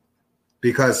advice.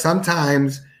 Because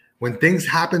sometimes when things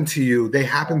happen to you, they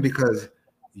happen because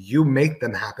you make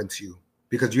them happen to you,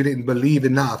 because you didn't believe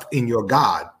enough in your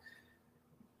God.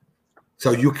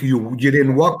 So you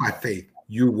didn't walk by faith.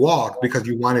 You walked because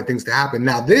you wanted things to happen.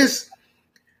 Now this,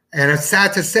 and it's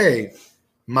sad to say,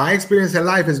 my experience in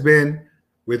life has been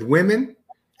with women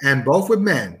and both with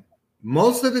men.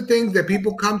 Most of the things that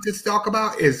people come to talk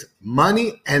about is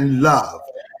money and love.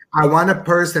 I want a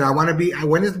person. I want to be.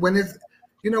 When it's,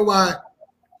 you know what?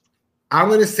 I'm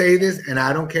going to say this, and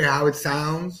I don't care how it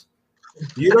sounds.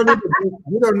 You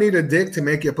don't need a dick to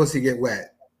make your pussy get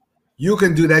wet. You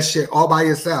can do that shit all by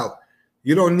yourself.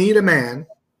 You don't need a man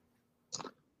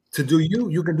to do you.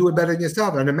 You can do it better than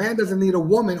yourself. And a man doesn't need a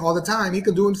woman all the time. He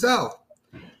can do himself.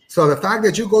 So the fact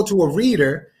that you go to a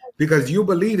reader because you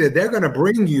believe that they're going to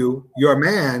bring you your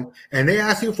man and they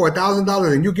ask you for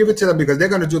 $1,000 and you give it to them because they're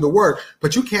going to do the work,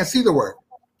 but you can't see the work.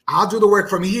 I'll do the work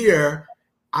from here.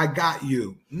 I got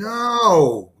you.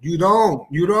 No, you don't.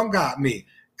 You don't got me.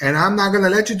 And I'm not going to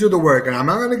let you do the work. And I'm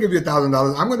not going to give you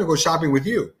 $1,000. I'm going to go shopping with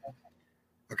you.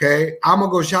 Okay, I'm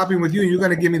going to go shopping with you and you're going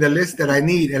to give me the list that I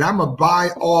need and I'm going to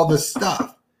buy all the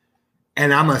stuff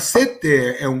and I'm going to sit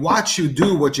there and watch you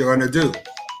do what you're going to do.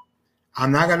 I'm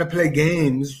not going to play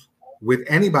games with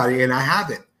anybody and I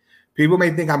haven't. People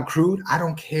may think I'm crude. I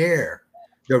don't care.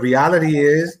 The reality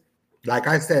is, like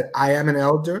I said, I am an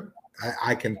elder.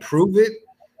 I can prove it,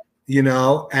 you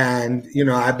know, and, you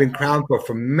know, I've been crowned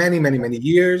for many, many, many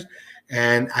years.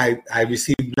 And I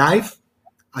received knife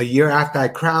a year after I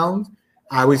crowned.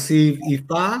 I received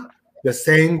Ifa the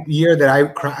same year that I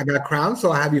got crowned.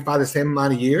 So I have Ifa the same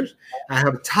amount of years. I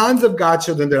have tons of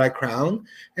godchildren that I crowned.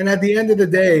 And at the end of the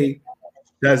day,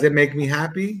 does it make me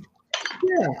happy?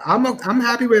 Yeah, I'm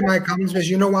happy with my accomplishments.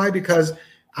 You know why? Because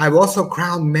I've also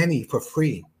crowned many for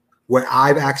free where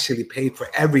I've actually paid for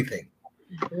everything.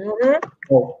 Mm-hmm.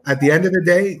 So at the end of the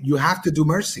day, you have to do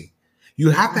mercy. You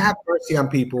have to have mercy on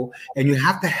people and you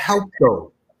have to help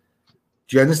those.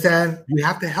 Do you understand? You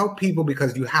have to help people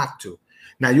because you have to.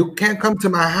 Now you can't come to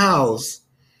my house,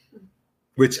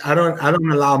 which I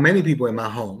don't allow many people in my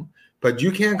home, but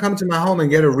you can't come to my home and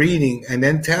get a reading and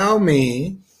then tell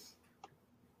me,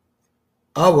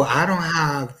 oh, well, I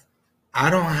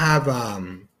don't have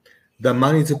the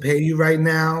money to pay you right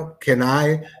now. Can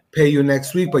I pay you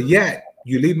next week? But yet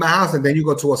you leave my house and then you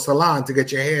go to a salon to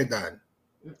get your hair done.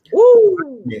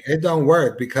 Ooh. It don't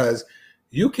work because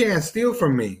you can't steal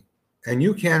from me. And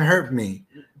you can't hurt me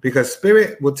because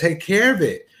spirit will take care of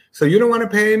it. So you don't want to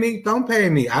pay me? Don't pay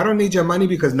me. I don't need your money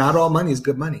because not all money is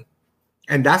good money.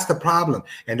 And that's the problem.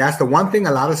 And that's the one thing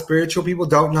a lot of spiritual people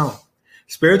don't know.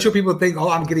 Spiritual people think, oh,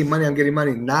 I'm getting money. I'm getting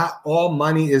money. Not all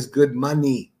money is good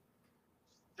money.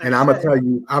 And I'm going to tell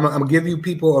you, I'm going to give you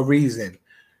people a reason.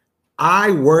 I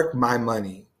work my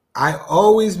money. I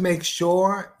always make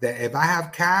sure that if I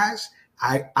have cash,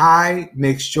 I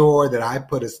make sure that I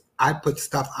put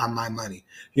stuff on my money.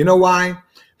 You know why?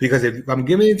 Because if I'm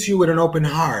giving it to you with an open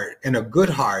heart and a good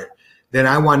heart, then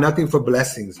I want nothing for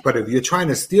blessings. But if you're trying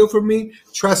to steal from me,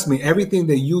 trust me, everything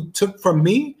that you took from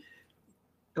me,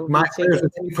 my prayers will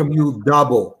take from you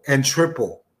double and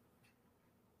triple.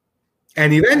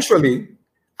 And eventually,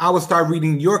 I will start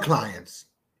reading your clients,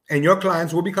 and your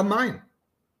clients will become mine.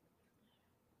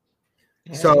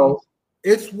 Okay. So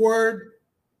it's word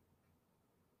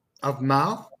of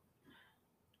mouth,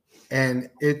 and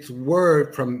it's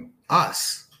word from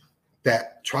us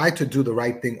that try to do the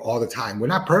right thing all the time. We're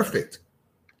not perfect,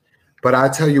 but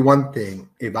I'll tell you one thing: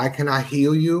 if I cannot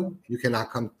heal you, you cannot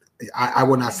come. I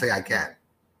will not say I can.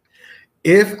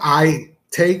 If I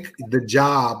take the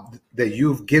job that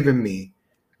you've given me,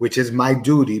 which is my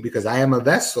duty, because I am a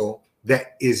vessel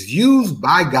that is used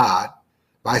by God,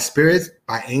 by spirits,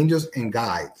 by angels and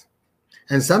guides,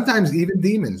 and sometimes even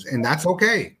demons, and that's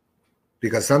okay.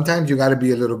 Because sometimes you got to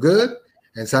be a little good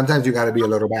and sometimes you got to be a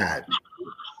little bad.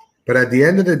 But at the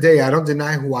end of the day, I don't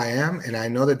deny who I am. And I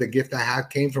know that the gift I have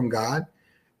came from God.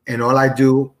 And all I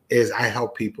do is I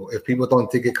help people. If people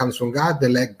don't think it comes from God,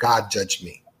 then let God judge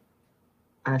me.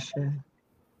 I should.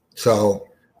 So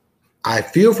I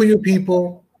feel for you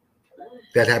people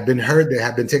that have been hurt, that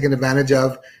have been taken advantage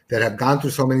of, that have gone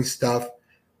through so many stuff.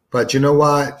 But you know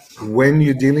what? When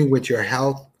you're dealing with your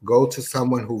health, go to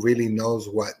someone who really knows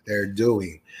what they're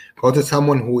doing. Go to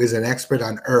someone who is an expert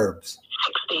on herbs.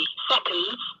 60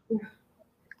 seconds.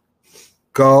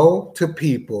 Go to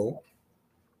people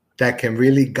that can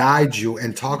really guide you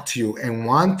and talk to you and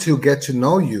want to get to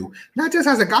know you, not just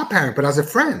as a godparent, but as a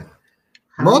friend.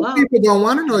 Most people don't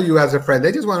want to know you as a friend.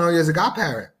 They just want to know you as a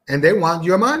godparent, and they want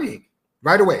your money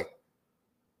right away.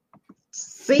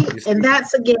 See, and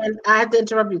that's, again, I have to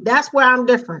interrupt you. That's where I'm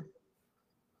different.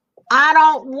 I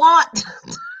don't want,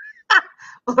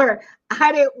 or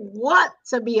I didn't want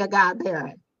to be a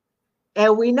godparent.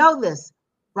 And we know this,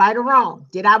 right or wrong.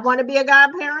 Did I want to be a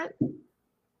godparent?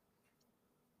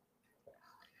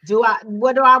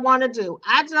 What do I want to do?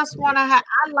 I just want to I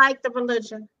like the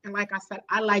religion. And like I said,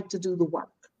 I like to do the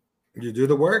work. You do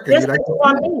the work. And you like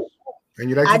to And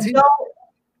you like I to teach. don't,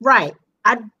 right.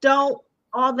 I don't,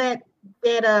 all that,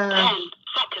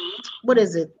 what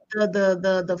is it?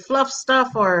 The fluff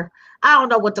stuff, or I don't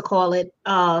know what to call it.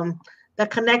 The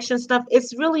connection stuff.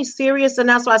 It's really serious. And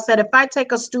that's why I said, if I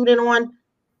take a student on,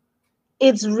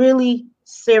 it's really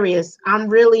serious. I'm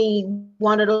really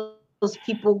one of those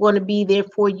people going to be there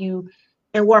for you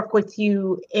and work with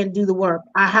you and do the work.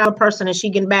 I have a person, and she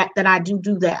getting back, that I do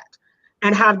that,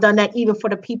 and have done that even for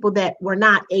the people that were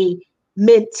not a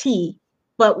mentee,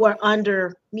 but were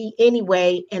under me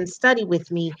anyway and study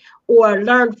with me or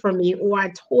learned from me or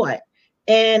I taught.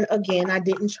 And again, I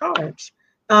didn't charge.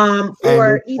 And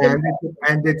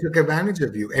they took advantage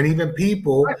of you. And even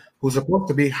people who's supposed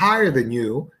to be higher than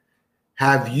you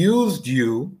have used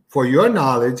you for your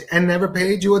knowledge and never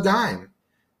paid you a dime.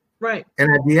 Right.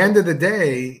 And at the end of the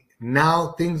day,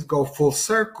 now things go full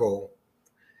circle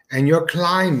and you're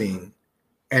climbing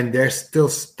and they're still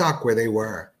stuck where they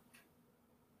were.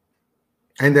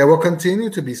 And they will continue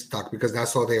to be stuck because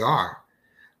that's all they are.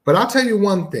 But I'll tell you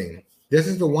one thing. This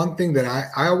is the one thing that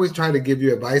I always try to give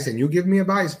you advice, and you give me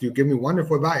advice. You give me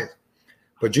wonderful advice.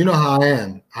 But you know how I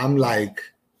am. I'm like,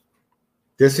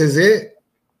 this is it.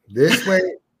 This way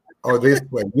or this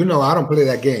way. You know, I don't play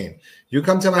that game. You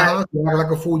come to my house, you act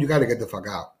like a fool, you got to get the fuck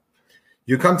out.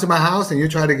 You come to my house and you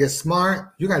try to get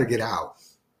smart, you got to get out.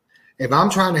 If I'm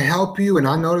trying to help you and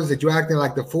I notice that you're acting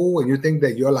like the fool and you think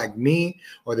that you're like me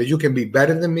or that you can be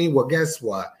better than me, well, guess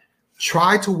what?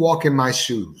 Try to walk in my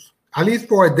shoes, at least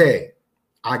for a day.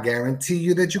 I guarantee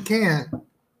you that you can.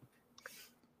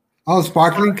 Oh,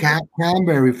 sparkling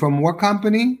cranberry from what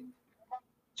company?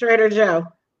 Trader Joe.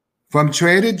 From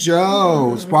Trader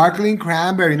Joe, sparkling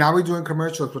cranberry. Now we're doing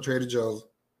commercials for Trader Joe's.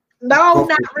 No,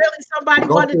 not really. Somebody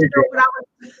wanted to know what I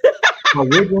was. So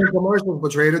we're doing commercials for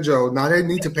Trader Joe. Now they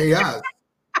need to pay us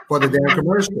for the damn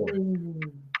commercial.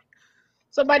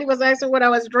 Somebody was asking what I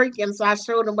was drinking, so I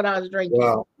showed them what I was drinking.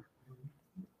 Well,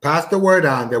 pass the word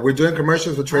on that we're doing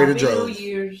commercials for Trader Joe's. New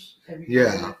Year's.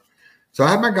 Yeah. So I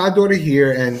have my goddaughter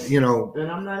here, and and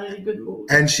I'm not in a good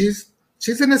mood. And she's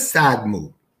in a sad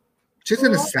mood. She's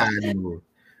in a sad mood.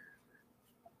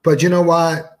 But you know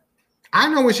what? I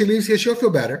know when she leaves here, she'll feel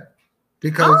better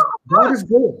because God is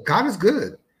good. God is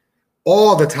good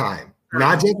all the time.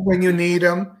 Not just when you need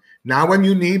him, not when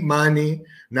you need money,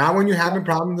 not when you're having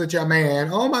problems with your man.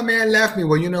 Oh, my man left me.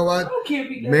 Well, you know what?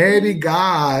 Maybe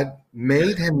God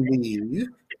made him leave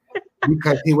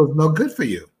because he was no good for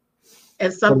you.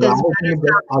 And something a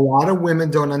lot of women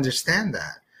don't understand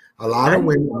that. A lot of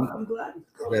women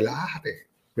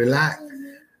relax.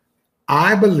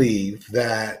 I believe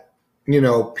that a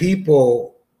lot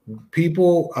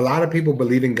of people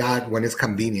believe in God when it's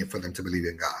convenient for them to believe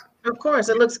in God. Of course,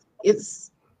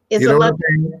 it's you know what I'm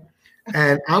saying?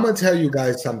 And I'm gonna tell you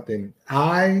guys something.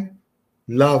 I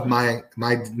love my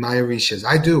Orishas.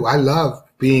 I do. I love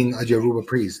being a Yoruba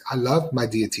priest. I love my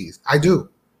deities. I do.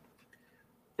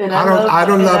 And I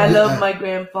love my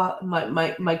grandfather,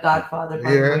 my godfather.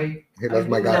 By the way. He loves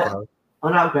my godfather. Oh,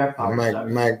 not grandfather. My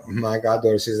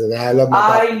goddaughter. She said, I love my.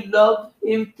 I love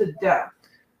him to death.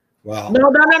 Wow.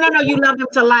 No. You love him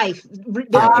to life.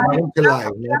 I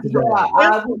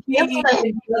would be in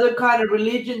another kind of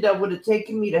religion that would have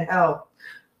taken me to hell.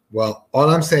 Well,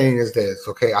 all I'm saying is this,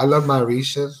 okay? I love my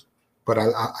Orishas, but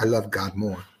I love God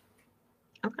more.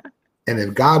 Okay. And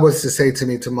if God was to say to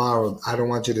me tomorrow, I don't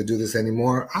want you to do this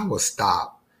anymore, I will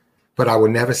stop. But I will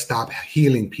never stop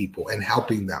healing people and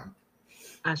helping them.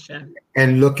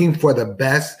 And looking for the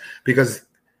best, because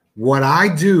what I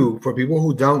do for people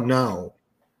who don't know,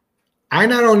 I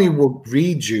not only will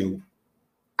read you,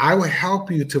 I will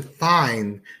help you to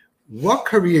find what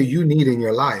career you need in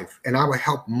your life, and I will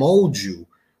help mold you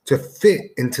to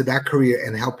fit into that career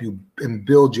and help you and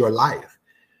build your life.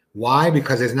 Why?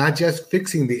 Because it's not just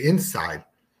fixing the inside,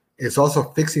 it's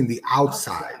also fixing the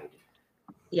outside.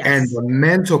 Yes. And the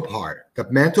mental part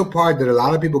that a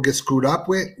lot of people get screwed up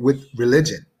with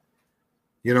religion.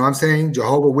 You know what I'm saying?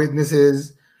 Jehovah's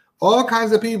Witnesses, all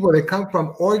kinds of people that come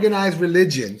from organized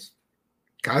religions.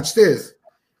 Catch this.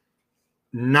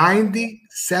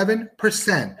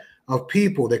 97% of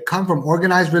people that come from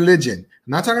organized religion,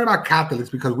 I'm not talking about Catholics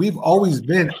because we've always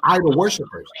been idol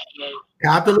worshipers.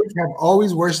 Catholics have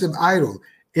always worshiped idols.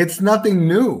 It's nothing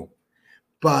new.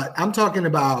 But I'm talking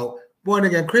about born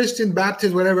again Christian,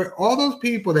 Baptist, whatever, all those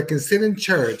people that can sit in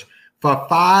church for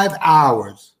 5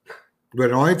 hours,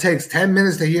 but it only takes 10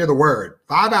 minutes to hear the word.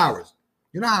 5 hours.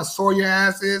 You know how sore your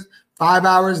ass is? 5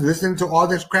 hours listening to all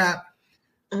this crap.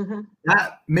 Mm-hmm.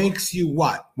 That makes you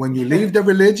what? When you leave the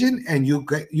religion and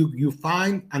you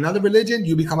find another religion,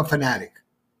 you become a fanatic.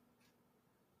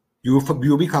 You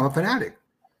become a fanatic.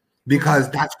 because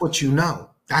that's what you know.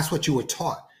 That's what you were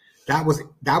taught. That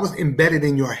was embedded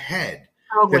in your head.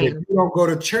 That if you don't go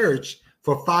to church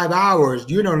for 5 hours,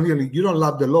 you don't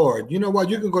love the Lord. You know what?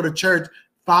 You can go to church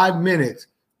 5 minutes,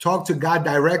 talk to God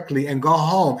directly, and go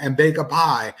home and bake a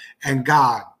pie, and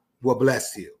God will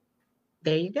bless you.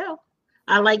 There you go.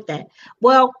 I like that.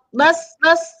 Well, let's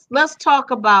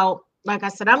talk about, like I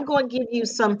said, I'm going to give you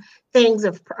some things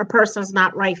if a person's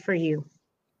not right for you.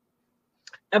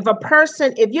 If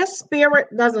your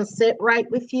spirit doesn't sit right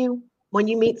with you when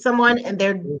you meet someone and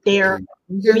they're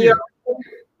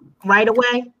right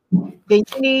away, then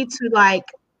you need to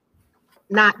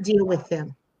not deal with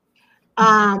them.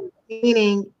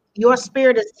 Meaning your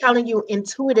spirit is telling you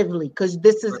intuitively, because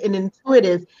this is an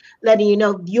intuitive letting you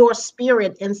know your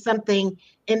spirit and something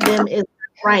in them is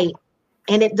right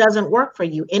and it doesn't work for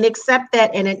you, and accept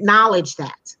that and acknowledge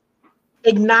that.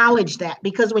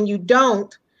 Because when you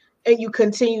don't and you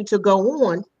continue to go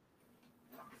on,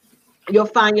 you'll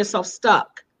find yourself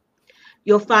stuck.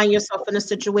 You'll find yourself in a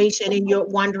situation and you're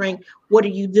wondering, what are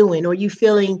you doing? Or you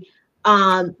feeling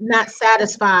not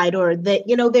satisfied, or that,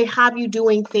 they have you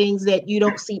doing things that you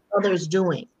don't see others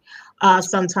doing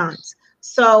sometimes.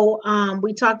 So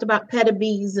we talked about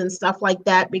pedobees and stuff like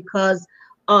that because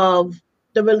of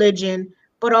the religion.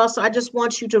 But also, I just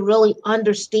want you to really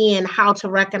understand how to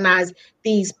recognize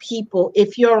these people.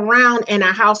 If you're around in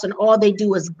a house and all they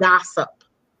do is gossip,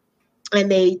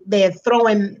 and they're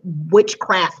throwing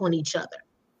witchcraft on each other,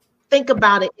 think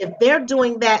about it. If they're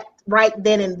doing that right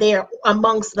then and there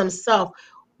amongst themselves,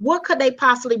 what could they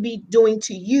possibly be doing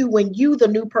to you when you, the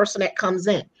new person that comes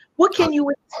in? What can you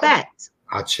expect?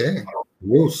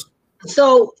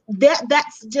 So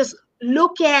that's just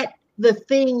look at the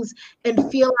things and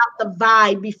feel out the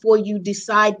vibe before you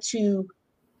decide to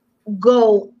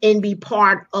go and be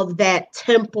part of that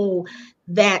temple,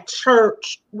 that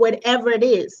church, whatever it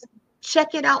is.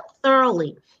 Check it out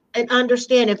thoroughly and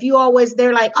understand. If you always,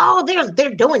 they're like, oh,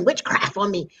 they're doing witchcraft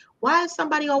on me. Why is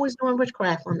somebody always doing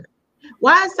witchcraft on them?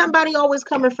 Why is somebody always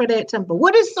coming for that temple?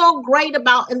 What is so great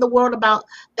in the world about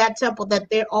that temple that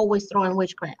they're always throwing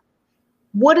witchcraft?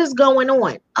 What is going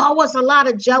on? Oh, it's a lot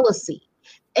of jealousy.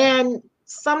 And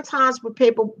sometimes with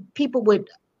people with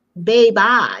babe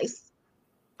eyes,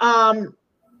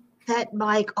 that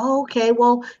like, oh, okay,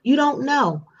 well, you don't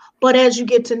know. But as you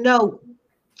get to know,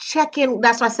 check in.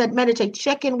 That's why I said meditate.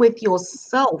 Check in with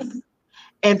yourself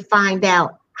and find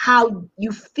out how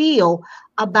you feel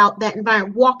about that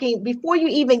environment. Walking before you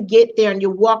even get there and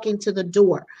you're walking to the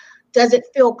door, does it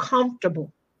feel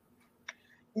comfortable?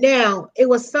 Now, it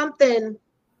was something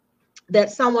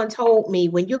that someone told me: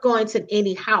 when you're going to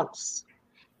any house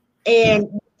and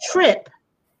trip,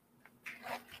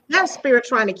 that's spirit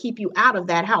trying to keep you out of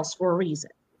that house for a reason.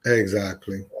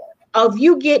 Exactly. Of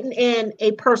you getting in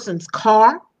a person's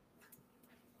car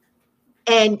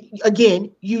and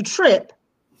again you trip,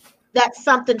 that's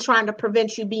something trying to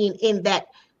prevent you being in that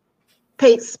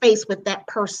space with that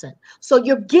person. So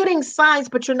you're getting signs,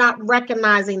 but you're not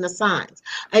recognizing the signs.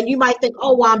 And you might think,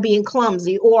 oh, well, I'm being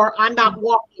clumsy, or I'm not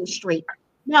walking straight.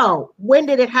 No. When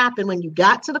did it happen? When you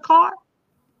got to the car?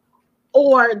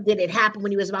 Or did it happen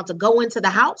when you was about to go into the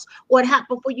house? Or it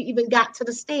happened before you even got to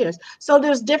the stairs? So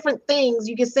there's different things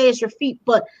you can say it's your feet,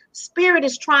 but spirit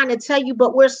is trying to tell you,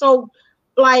 but we're so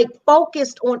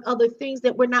focused on other things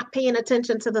that we're not paying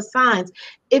attention to the signs.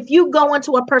 If you go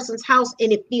into a person's house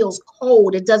and it feels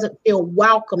cold, it doesn't feel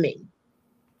welcoming,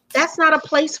 that's not a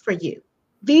place for you.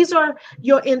 These are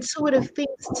your intuitive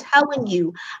things telling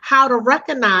you how to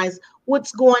recognize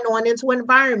what's going on into an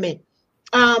environment.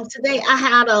 Today I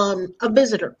had a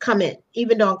visitor come in,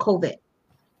 even during COVID,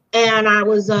 and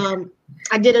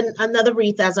I did another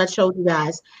wreath, as I showed you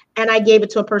guys, and I gave it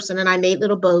to a person, and I made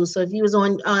little bows. So if you was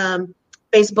on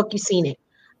Facebook, you've seen it.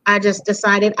 I just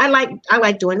decided I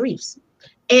like doing wreaths,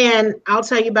 and I'll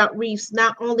tell you about wreaths.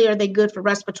 Not only are they good for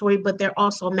respiratory, but they're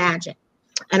also magic,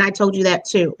 and I told you that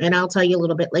too, and I'll tell you a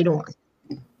little bit later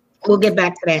on. We'll get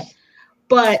back to that.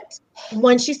 But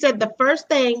when she said the first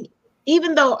thing,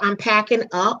 even though I'm packing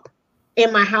up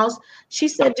in my house, she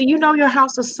said, do you know your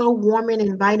house is so warm and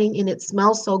inviting and it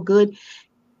smells so good?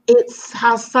 It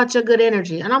has such a good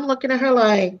energy. And I'm looking at her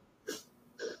like,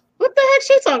 what the heck is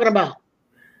she talking about?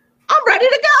 I'm ready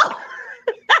to go.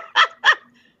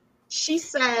 She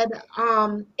said,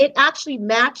 it actually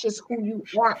matches who you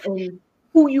are and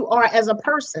who you are as a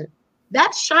person.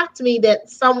 That shocked me,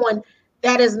 that someone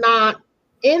that is not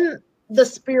in the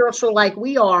spiritual like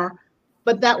we are,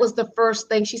 but that was the first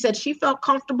thing. She said she felt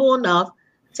comfortable enough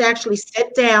to actually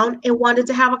sit down and wanted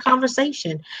to have a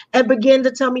conversation and begin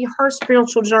to tell me her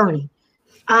spiritual journey.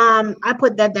 I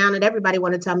put that down, and everybody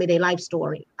wanted to tell me their life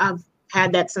story. I've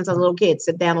had that since I was a little kid,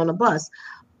 sit down on a bus.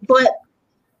 But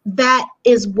that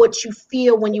is what you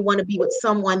feel when you want to be with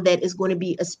someone that is going to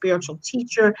be a spiritual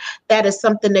teacher. That is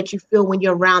something that you feel when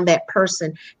you're around that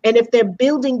person. And if they're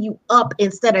building you up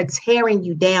instead of tearing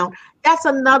you down, that's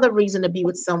another reason to be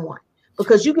with someone.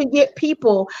 Because you can get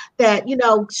people that,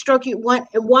 stroke you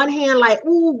one hand like,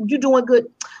 ooh, you're doing good.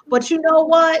 But you know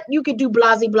what? You could do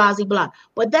blasey, blasey, blah.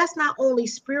 But that's not only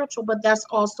spiritual, but that's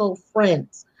also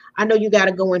friends. I know you got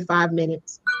to go in 5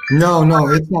 minutes. No,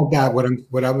 it's not that.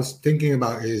 What I was thinking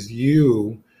about is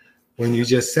you, when you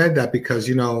just said that, because,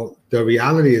 the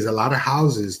reality is a lot of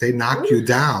houses, they knock you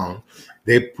down.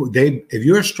 They if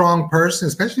you're a strong person,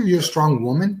 especially if you're a strong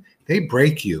woman, they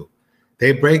break you.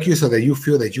 They break you so that you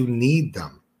feel that you need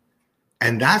them.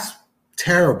 And that's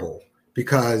terrible,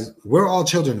 because we're all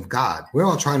children of God. We're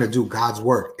all trying to do God's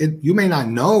work. You may not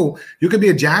know. You could be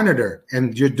a janitor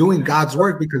and you're doing God's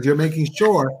work because you're making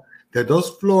sure that those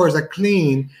floors are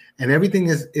clean and everything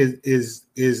is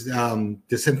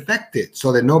disinfected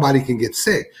so that nobody can get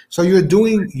sick. So you're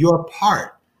doing your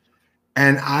part.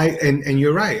 And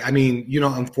you're right. I mean,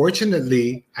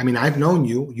 unfortunately, I've known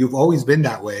you. You've always been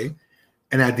that way.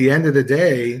 And at the end of the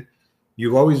day,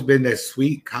 you've always been that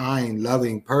sweet, kind,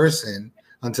 loving person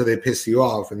until they piss you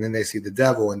off, and then they see the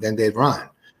devil, and then they run.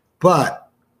 But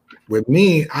with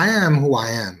me, I am who I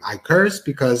am. I curse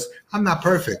because I'm not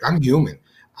perfect. I'm human.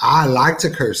 I like to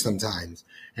curse sometimes.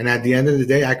 And at the end of the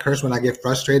day, I curse when I get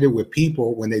frustrated with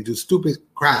people when they do stupid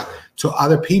crap to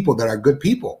other people that are good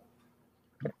people.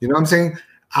 You know what I'm saying?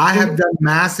 I have done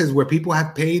masses where people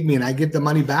have paid me and I get the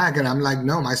money back, and I'm like,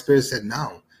 no, my spirit said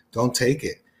no. Don't take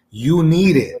it. You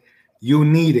need it. You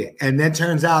need it. And then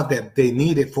turns out that they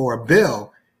need it for a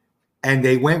bill, and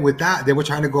they went without. They were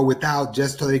trying to go without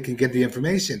just so they can get the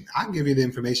information. I'll give you the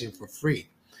information for free.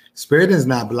 Spirit is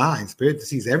not blind. Spirit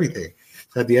sees everything.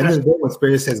 So at the end of the day, when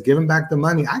Spirit says, give him back the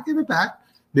money, I give it back,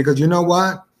 because you know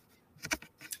what?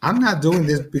 I'm not doing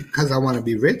this because I want to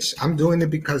be rich. I'm doing it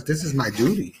because this is my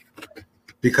duty,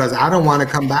 because I don't want to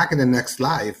come back in the next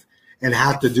life and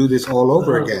have to do this all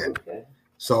over again.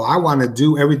 So I want to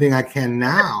do everything I can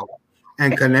now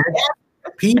and connect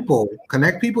people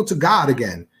to God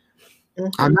again. Mm-hmm.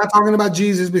 I'm not talking about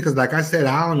Jesus, because like I said,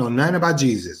 I don't know nothing about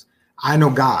Jesus. I know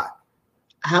God.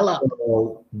 Hello.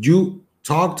 So you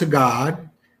talk to God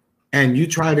and you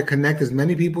try to connect as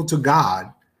many people to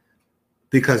God,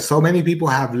 because so many people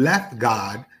have left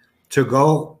God to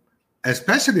go,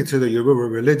 especially to the Yoruba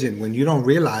religion, when you don't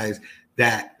realize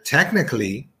that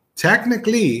technically,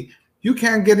 you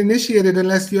can't get initiated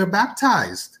unless you're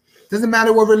baptized. Doesn't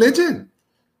matter what religion.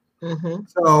 Mm-hmm.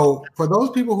 So for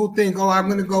those people who think, oh, I'm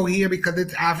going to go here because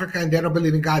it's Africa and they don't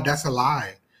believe in God, that's a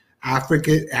lie.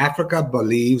 Africa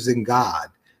believes in God.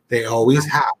 They always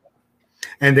have.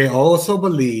 And they also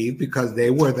believe, because they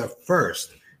were the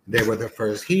first. They were the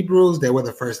first Hebrews. They were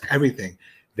the first everything.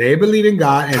 They believe in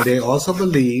God, and they also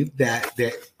believe that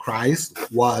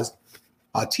Christ was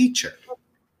a teacher.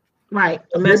 Right.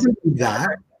 They believe that.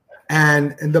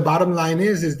 And the bottom line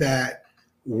is that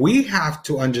we have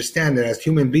to understand that as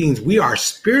human beings, we are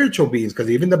spiritual beings, because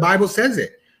even the Bible says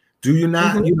it. Do you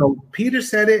not, Peter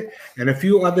said it, and a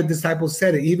few other disciples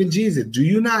said it, even Jesus. Do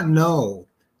you not know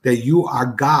that you are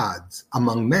gods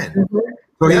among men? Mm-hmm.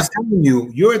 So he's telling you,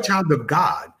 you're a child of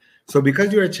God. So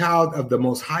because you're a child of the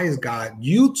most highest God,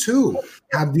 you too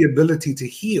have the ability to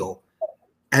heal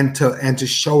and to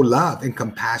show love and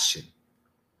compassion.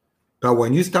 But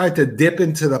when you start to dip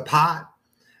into the pot,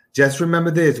 just remember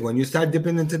this: when you start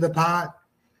dipping into the pot,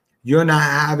 you're not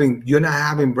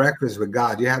having breakfast with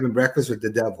God. You're having breakfast with the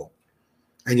devil.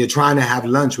 And you're trying to have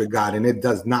lunch with God, and it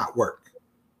does not work.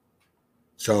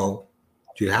 So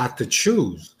you have to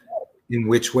choose in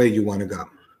which way you want to go.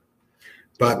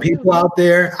 But people out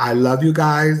there, I love you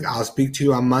guys. I'll speak to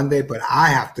you on Monday, but I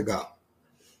have to go.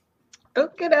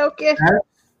 Okay.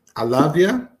 I love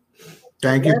you.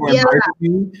 Thank you for inviting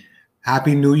me.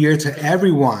 Happy New Year to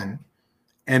everyone.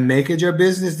 And make it your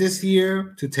business this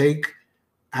year to take,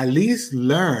 at least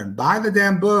learn, buy the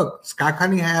damn book, Scott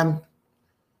Cunningham,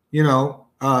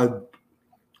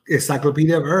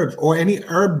 Encyclopedia of Herbs, or any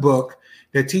herb book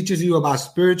that teaches you about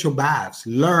spiritual baths.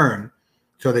 Learn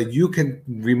so that you can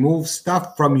remove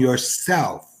stuff from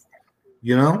yourself,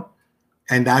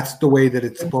 and that's the way that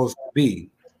it's supposed to be.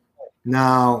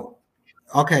 Now,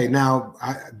 okay,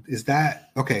 is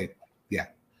that okay? Yeah.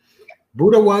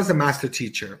 Buddha was a master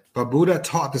teacher, but Buddha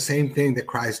taught the same thing that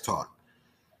Christ taught.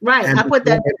 Right. And I put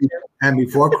that. And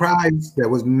before Christ, there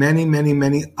was many, many,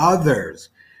 many others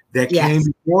that came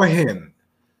before him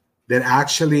that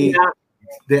actually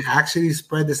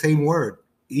spread the same word.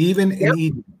 Even in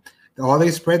Eden, all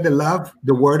they spread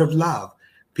the word of love.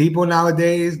 People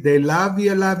nowadays, they love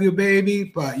you, baby,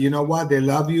 but you know what? They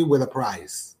love you with a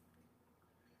price.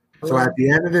 So at the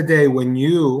end of the day,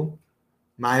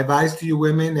 my advice to you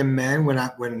women and men,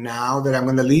 when now that I'm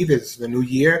going to leave, it's the new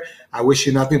year. I wish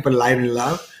you nothing but light and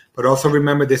love. But also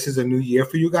remember, this is a new year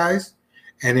for you guys.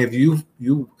 And if you're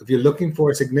looking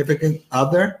for a significant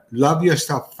other, love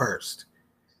yourself first.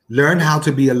 Learn how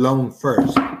to be alone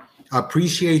first.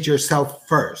 Appreciate yourself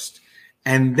first.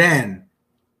 And then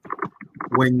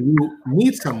when you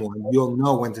meet someone, you'll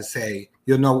know to say,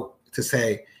 you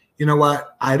know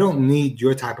what? I don't need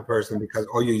your type of person because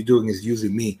all you're doing is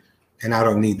using me. And I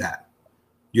don't need that.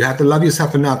 You have to love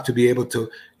yourself enough to be able to,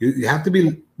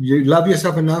 you love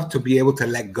yourself enough to be able to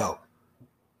let go.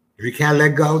 If you can't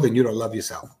let go, then you don't love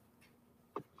yourself.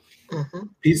 Mm-hmm.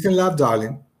 Peace and love,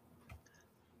 darling.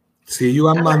 See you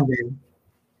on Monday.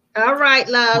 All right,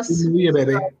 loves. Happy New Year,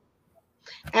 baby.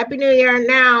 Happy New Year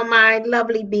now, my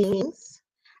lovely beings.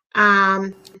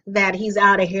 That he's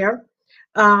out of here.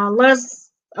 I'm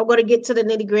going to get to the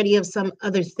nitty-gritty of some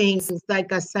other things.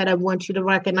 Like I said, I want you to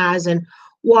recognize and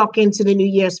walk into the new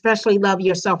year, especially love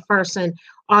yourself first, and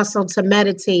also to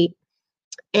meditate.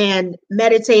 And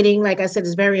meditating, like I said,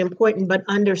 is very important, but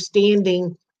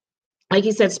understanding, like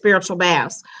you said, spiritual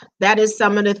baths. That is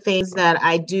some of the things that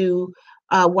I do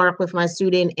work with my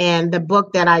student. And the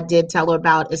book that I did tell her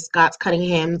about is Scott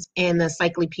Cunningham's and the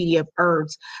Encyclopedia of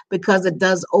Herbs, because it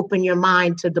does open your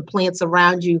mind to the plants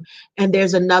around you. And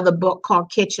there's another book called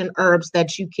Kitchen Herbs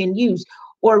that you can use,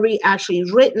 or we actually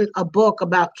written a book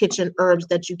about kitchen herbs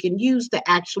that you can use to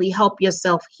actually help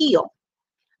yourself heal.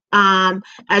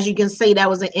 As you can see, that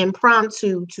was an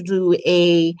impromptu to do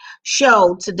a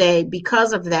show today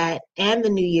because of that and the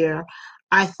new year.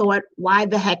 I thought, why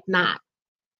the heck not?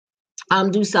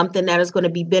 Do something that is going to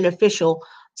be beneficial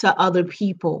to other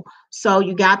people. So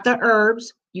you got the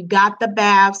herbs, you got the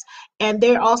baths, and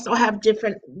they also have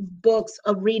different books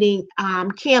of reading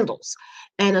candles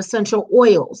and essential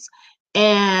oils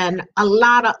and a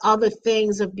lot of other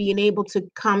things of being able to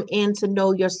come in to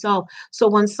know yourself. So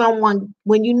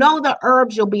when you know the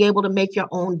herbs, you'll be able to make your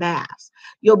own baths.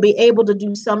 You'll be able to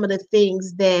do some of the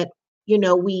things that,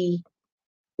 we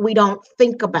don't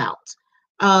think about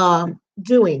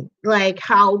doing, like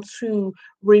how to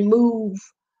remove,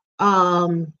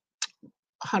 how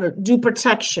to do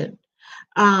protection,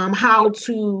 how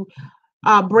to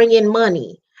bring in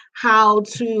money, how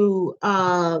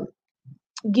to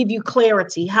give you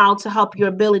clarity, how to help your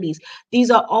abilities. These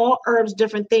are all herbs,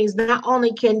 different things. Not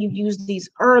only can you use these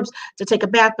herbs to take a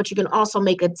bath, but you can also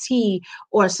make a tea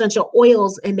or essential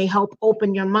oils, and they help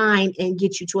open your mind and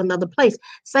get you to another place.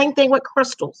 Same thing with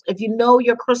crystals. If you know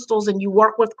your crystals and you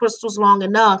work with crystals long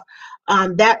enough,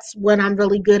 that's what I'm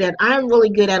really good at. I'm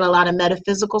really good at a lot of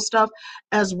metaphysical stuff,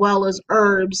 as well as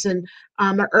herbs, and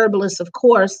I'm an herbalist, of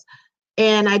course.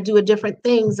 And I do different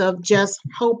things of just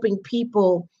helping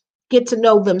people get to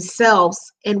know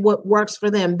themselves and what works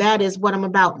for them. That is what I'm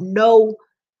about. Know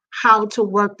how to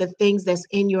work the things that's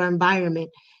in your environment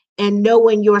and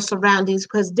knowing your surroundings,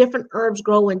 because different herbs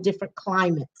grow in different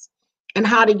climates, and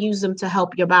how to use them to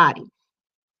help your body.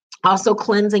 Also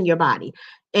cleansing your body.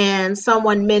 And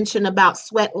someone mentioned about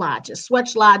sweat lodges.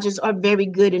 Sweat lodges are very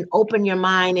good and open your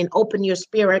mind and open your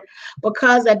spirit,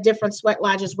 because at different sweat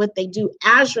lodges, what they do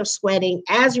as you're sweating,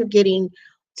 as you're getting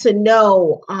to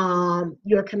know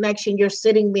your connection, you're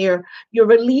sitting there, you're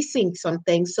releasing some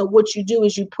things. So what you do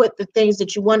is you put the things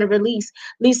that you want to release.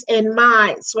 At least in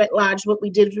my sweat lodge, what we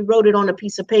did is we wrote it on a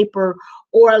piece of paper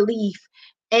or a leaf,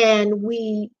 and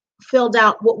we filled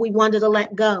out what we wanted to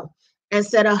let go and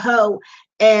said a ho,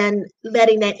 and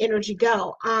letting that energy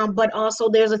go. But also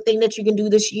there's a thing that you can do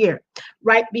this year,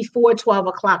 right before 12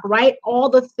 o'clock, write all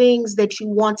the things that you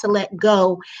want to let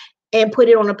go and put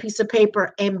it on a piece of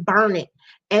paper and burn it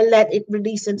and let it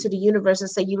release into the universe and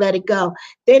say you let it go.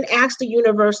 Then ask the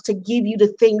universe to give you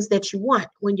the things that you want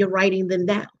when you're writing them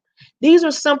down. These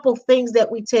are simple things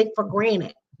that we take for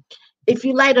granted. If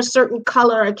you light a certain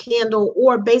color a candle,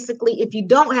 or basically if you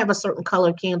don't have a certain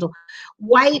color candle,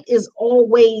 white is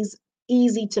always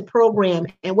easy to program.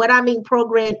 And what I mean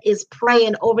program is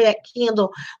praying over that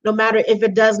candle, no matter if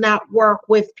it does not work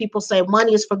with, people say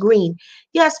money is for green.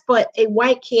 Yes, but a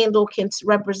white candle can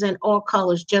represent all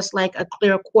colors, just like a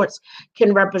clear quartz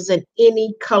can represent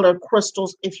any color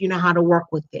crystals if you know how to work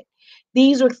with it.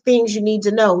 These are things you need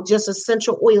to know. Just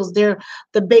essential oils, they're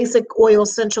the basic oil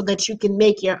essential that you can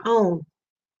make your own.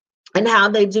 And how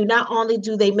they do, not only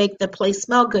do they make the place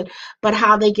smell good, but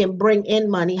how they can bring in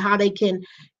money, how they can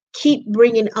keep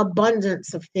bringing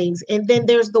abundance of things. And then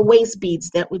there's the waist beads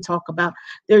that we talk about.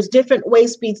 There's different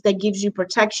waist beads that gives you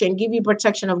protection, give you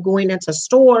protection of going into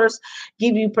stores,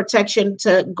 give you protection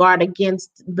to guard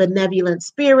against benevolent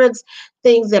spirits,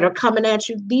 things that are coming at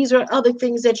you. These are other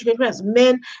things that you can press.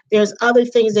 Men, there's other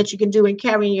things that you can do and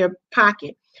carry in your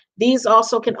pocket. These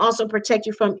also can also protect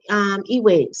you from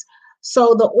e-waves.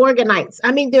 So the organites,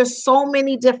 I mean, there's so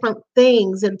many different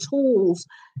things and tools.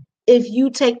 If you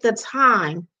take the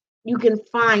time, you can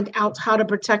find out how to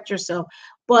protect yourself.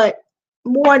 But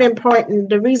more important,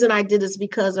 the reason I did this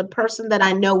because a person that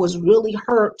I know was really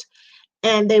hurt,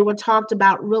 and they were talked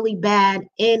about really bad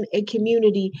in a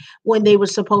community when they were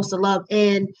supposed to love.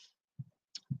 And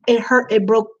it hurt, it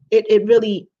broke, it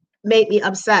really made me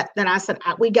upset that I said,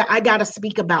 I got to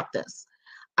speak about this.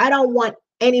 I don't want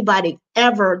anybody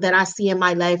ever that I see in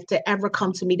my life to ever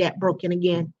come to me that broken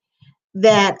again,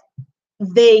 that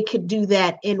they could do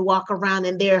that and walk around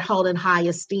and they're held in high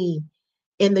esteem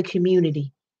in the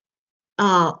community,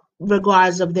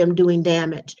 regardless of them doing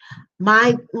damage.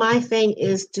 My thing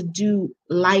is to do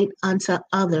light unto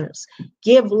others,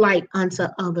 give light unto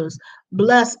others,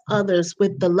 bless others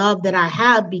with the love that I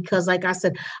have, because like I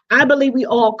said, I believe we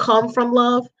all come from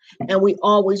love and we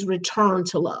always return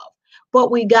to love,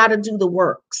 but we got to do the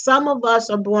work. Some of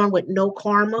us are born with no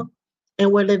karma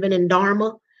and we're living in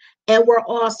dharma. And we're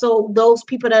also, those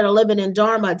people that are living in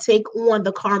dharma take on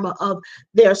the karma of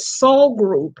their soul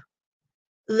group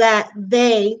that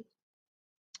they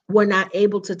were not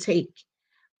able to take.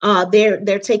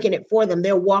 They're taking it for them.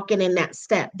 They're walking in that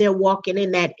step. They're walking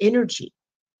in that energy.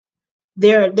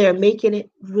 They're making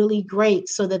it really great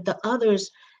so that the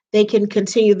others, they can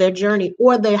continue their journey,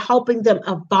 or they're helping them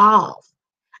evolve.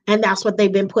 And that's what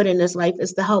they've been put in this life,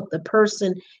 is to help the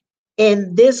person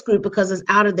in this group, because it's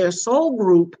out of their soul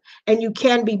group. And you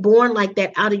can be born like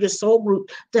that out of your soul group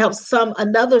to help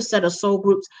another set of soul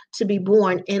groups to be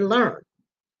born and learn.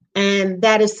 And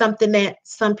that is something that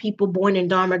some people born in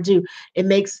Dharma do.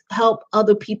 It help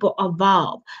other people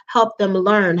evolve, help them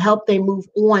learn, help them move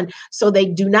on, so they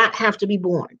do not have to be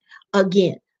born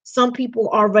again. Some people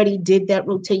already did that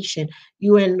rotation.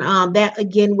 You and that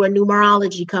again, where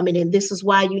numerology coming in. This is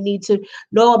why you need to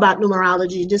know about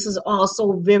numerology. This is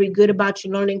also very good about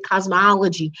you learning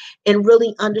cosmology and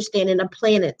really understanding the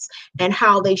planets and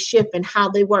how they shift and how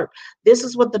they work. This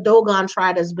is what the Dogon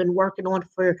tribe has been working on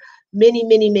for many,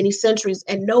 many, many centuries,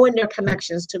 and knowing their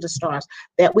connections to the stars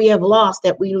that we have lost,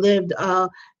 that we lived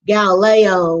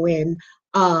Galileo and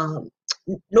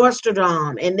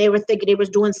Nostradamus, and they were thinking they was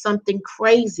doing something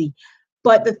crazy.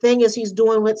 But the thing is, he's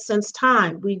doing it since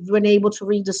time. We've been able to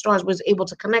read the stars, was able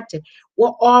to connect it.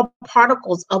 We're all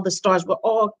particles of the stars. We're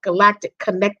all galactic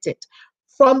connected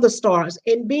from the stars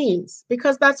in beings,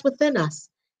 because that's within us.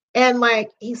 And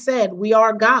like he said, we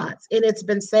are gods. And it's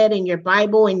been said in your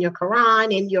Bible, in your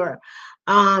Quran, in your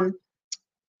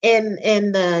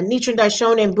in the Nichiren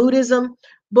Daishonin Buddhism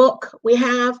book we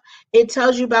have, it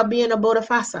tells you about being a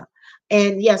bodhisattva.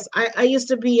 And yes, I used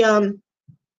to be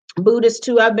Buddhist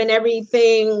too. I've been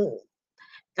everything,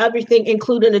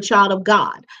 including a child of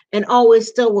God, and always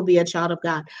still will be a child of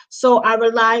God. So I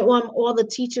rely on all the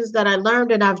teachings that I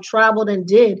learned and I've traveled and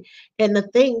did, and the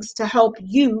things to help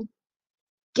you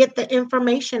get the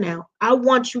information out. I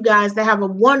want you guys to have a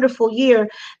wonderful year,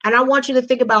 and I want you to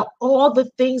think about all the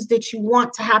things that you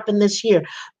want to happen this year.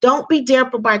 Don't be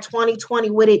dampened by 2020,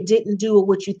 what it didn't do or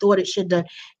what you thought it should do.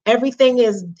 Everything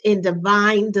is in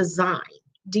divine design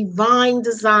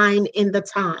in the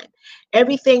time.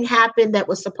 Everything happened that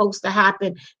was supposed to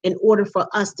happen in order for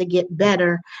us to get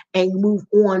better and move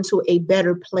on to a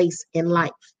better place in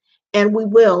life. And we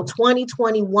will.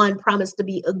 2021 promised to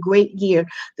be a great year.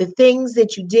 The things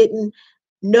that you didn't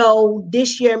know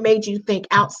this year made you think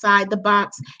outside the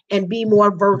box and be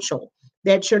more virtual.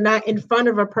 That you're not in front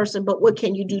of a person, but what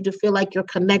can you do to feel like you're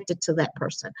connected to that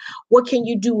person? What can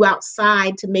you do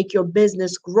outside to make your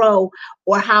business grow,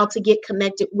 or how to get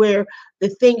connected where the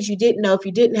things you didn't know, if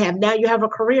you didn't have, now you have a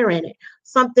career in it.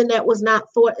 Something that was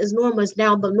not thought as normal is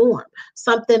now the norm.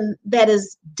 Something that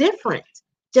is different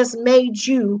just made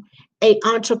you an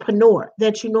entrepreneur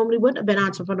that you normally wouldn't have been an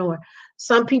entrepreneur.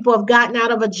 Some people have gotten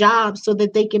out of a job so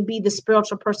that they can be the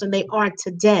spiritual person they are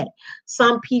today.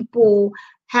 Some people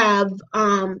have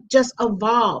just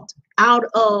evolved out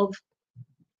of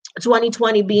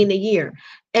 2020 being a year.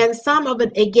 And some of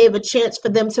it gave a chance for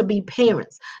them to be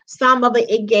parents. Some of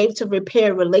it gave to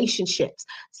repair relationships.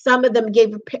 Some of them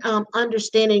gave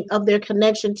understanding of their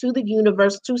connection to the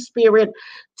universe, to spirit,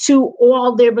 to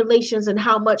all their relations, and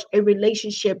how much a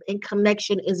relationship and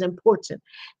connection is important.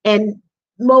 And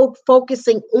more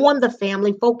focusing on the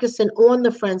family, focusing on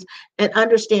the friends, and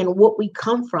understand what we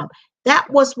come from. That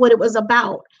was what it was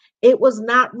about. It was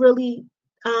not really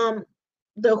the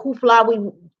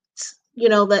hoopla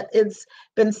that it's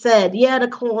been said. Yeah, the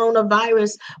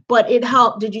coronavirus, but it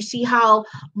helped. Did you see how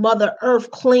Mother Earth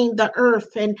cleaned the earth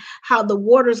and how the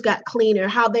waters got cleaner,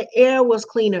 how the air was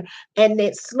cleaner, and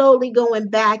it's slowly going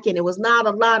back, and it was not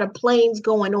a lot of planes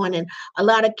going on and a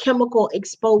lot of chemical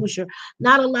exposure,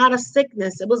 not a lot of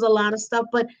sickness. It was a lot of stuff,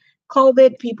 but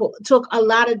COVID people took a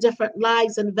lot of different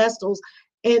lives and vessels,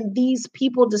 and these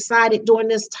people decided during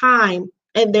this time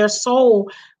and their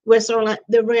soul with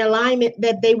the realignment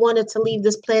that they wanted to leave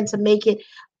this planet to make it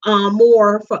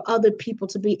more for other people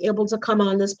to be able to come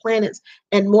on this planet,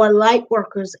 and more light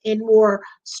workers and more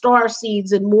star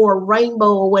seeds and more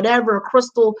rainbow or whatever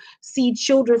crystal seed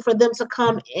children for them to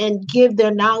come and give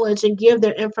their knowledge and give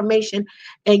their information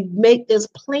and make this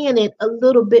planet a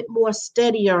little bit more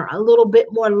steadier, a little bit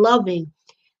more loving.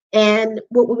 And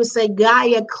what we would say,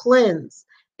 Gaia cleanse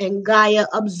and Gaia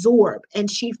absorb. And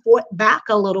she fought back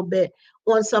a little bit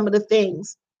on some of the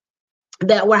things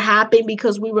that were happening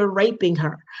because we were raping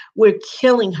her. We're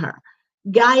killing her.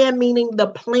 Gaia meaning the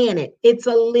planet. It's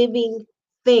a living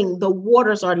thing. The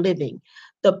waters are living.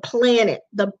 The planet,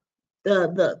 the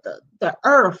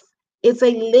earth, it's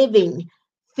a living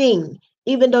thing.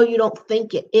 Even though you don't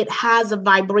think it, it has a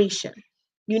vibration.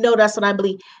 That's what I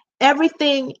believe.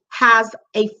 Everything has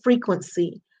a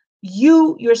frequency.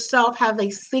 You yourself have a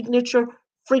signature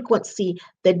frequency.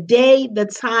 The day, the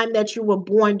time that you were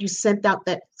born, you sent out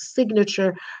that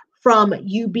signature from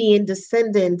you being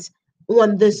descendant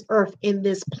on this earth, in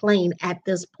this plane at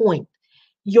this point.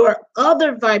 Your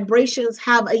other vibrations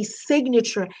have a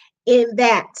signature in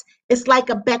that. It's like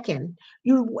a beacon.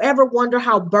 You ever wonder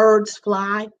how birds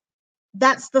fly?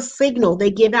 That's the signal.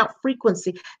 They give out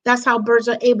frequency. That's how birds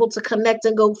are able to connect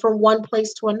and go from one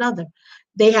place to another.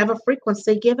 They have a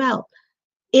frequency they give out.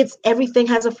 Everything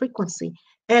has a frequency.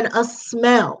 And a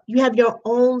smell. You have your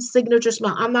own signature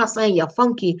smell. I'm not saying you're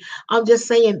funky. I'm just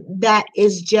saying that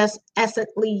is just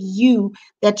essentially you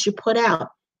that you put out.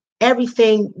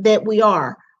 Everything that we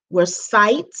are. We're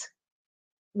sight,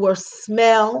 we're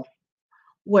smell,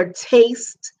 we're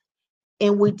taste,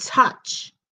 and we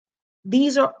touch.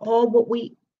 These are all what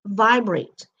we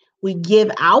vibrate. We give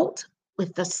out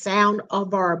with the sound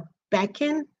of our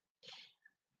beacon,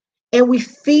 and we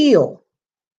feel,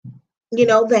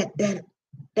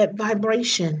 that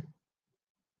vibration,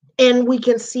 and we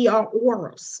can see our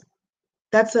auras.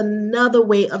 That's another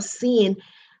way of seeing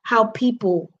how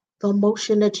people, the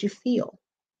emotion that you feel.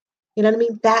 You know what I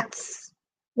mean? That's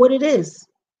what it is.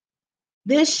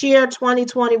 This year,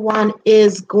 2021,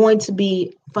 is going to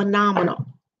be phenomenal.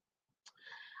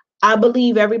 I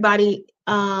believe everybody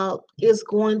is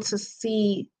going to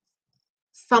see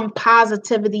some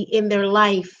positivity in their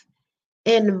life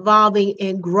involving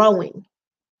and growing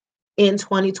in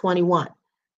 2021.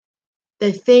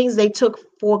 The things they took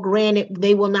for granted,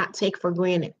 they will not take for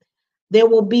granted. There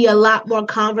will be a lot more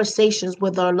conversations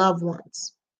with our loved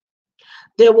ones.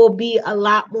 There will be a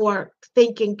lot more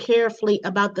thinking carefully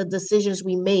about the decisions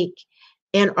we make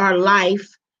in our life,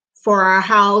 for our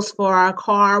house, for our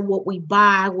car, what we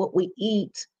buy, what we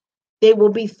eat. They will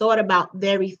be thought about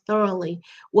very thoroughly.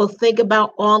 We'll think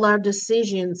about all our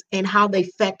decisions and how they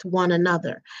affect one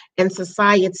another and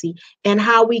society, and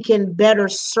how we can better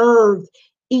serve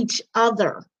each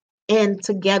other and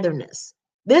togetherness.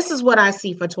 This is what I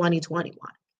see for 2021.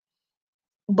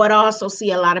 But I also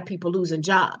see a lot of people losing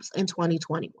jobs in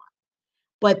 2021.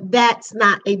 But that's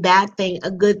not a bad thing.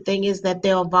 A good thing is that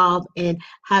they'll evolve and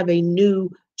have a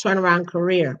new turnaround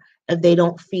career if they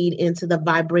don't feed into the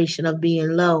vibration of being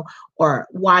low or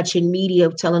watching media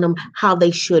telling them how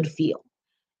they should feel.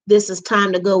 This is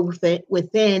time to go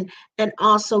within and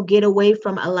also get away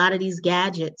from a lot of these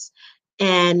gadgets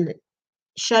and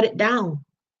shut it down.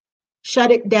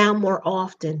 Shut it down more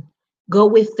often. Go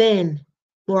within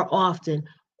more often.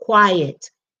 Quiet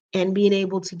and being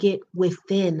able to get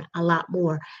within a lot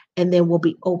more. And then we'll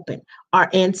be open. Our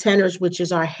antennas, which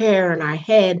is our hair and our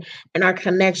head and our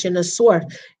connection to source,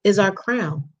 is our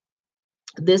crown.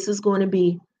 This is going to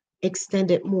be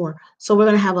extended more. So we're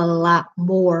going to have a lot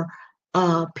more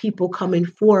people coming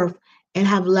forth and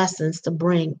have lessons to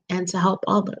bring and to help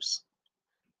others.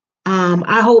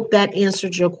 I hope that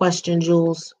answered your question,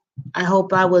 Jules. I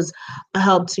hope I was a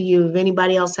help to you. If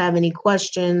anybody else have any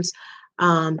questions,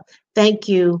 thank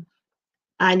you.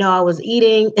 I know I was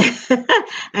eating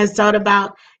and thought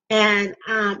about, and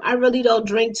I really don't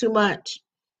drink too much.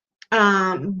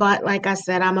 But like I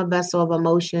said, I'm a vessel of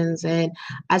emotions, and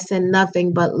I send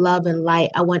nothing but love and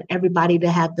light. I want everybody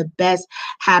to have the best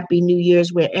Happy New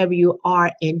Year's wherever you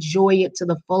are. Enjoy it to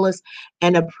the fullest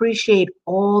and appreciate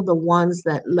all the ones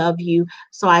that love you.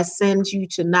 So I send you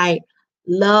tonight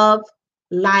love,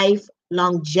 life,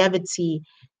 longevity,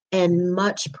 and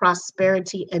much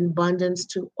prosperity and abundance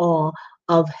to all,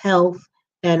 of health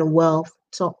and wealth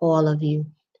to all of you.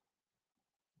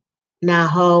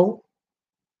 Naho,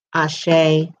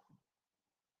 Ashe.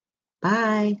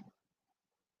 Bye.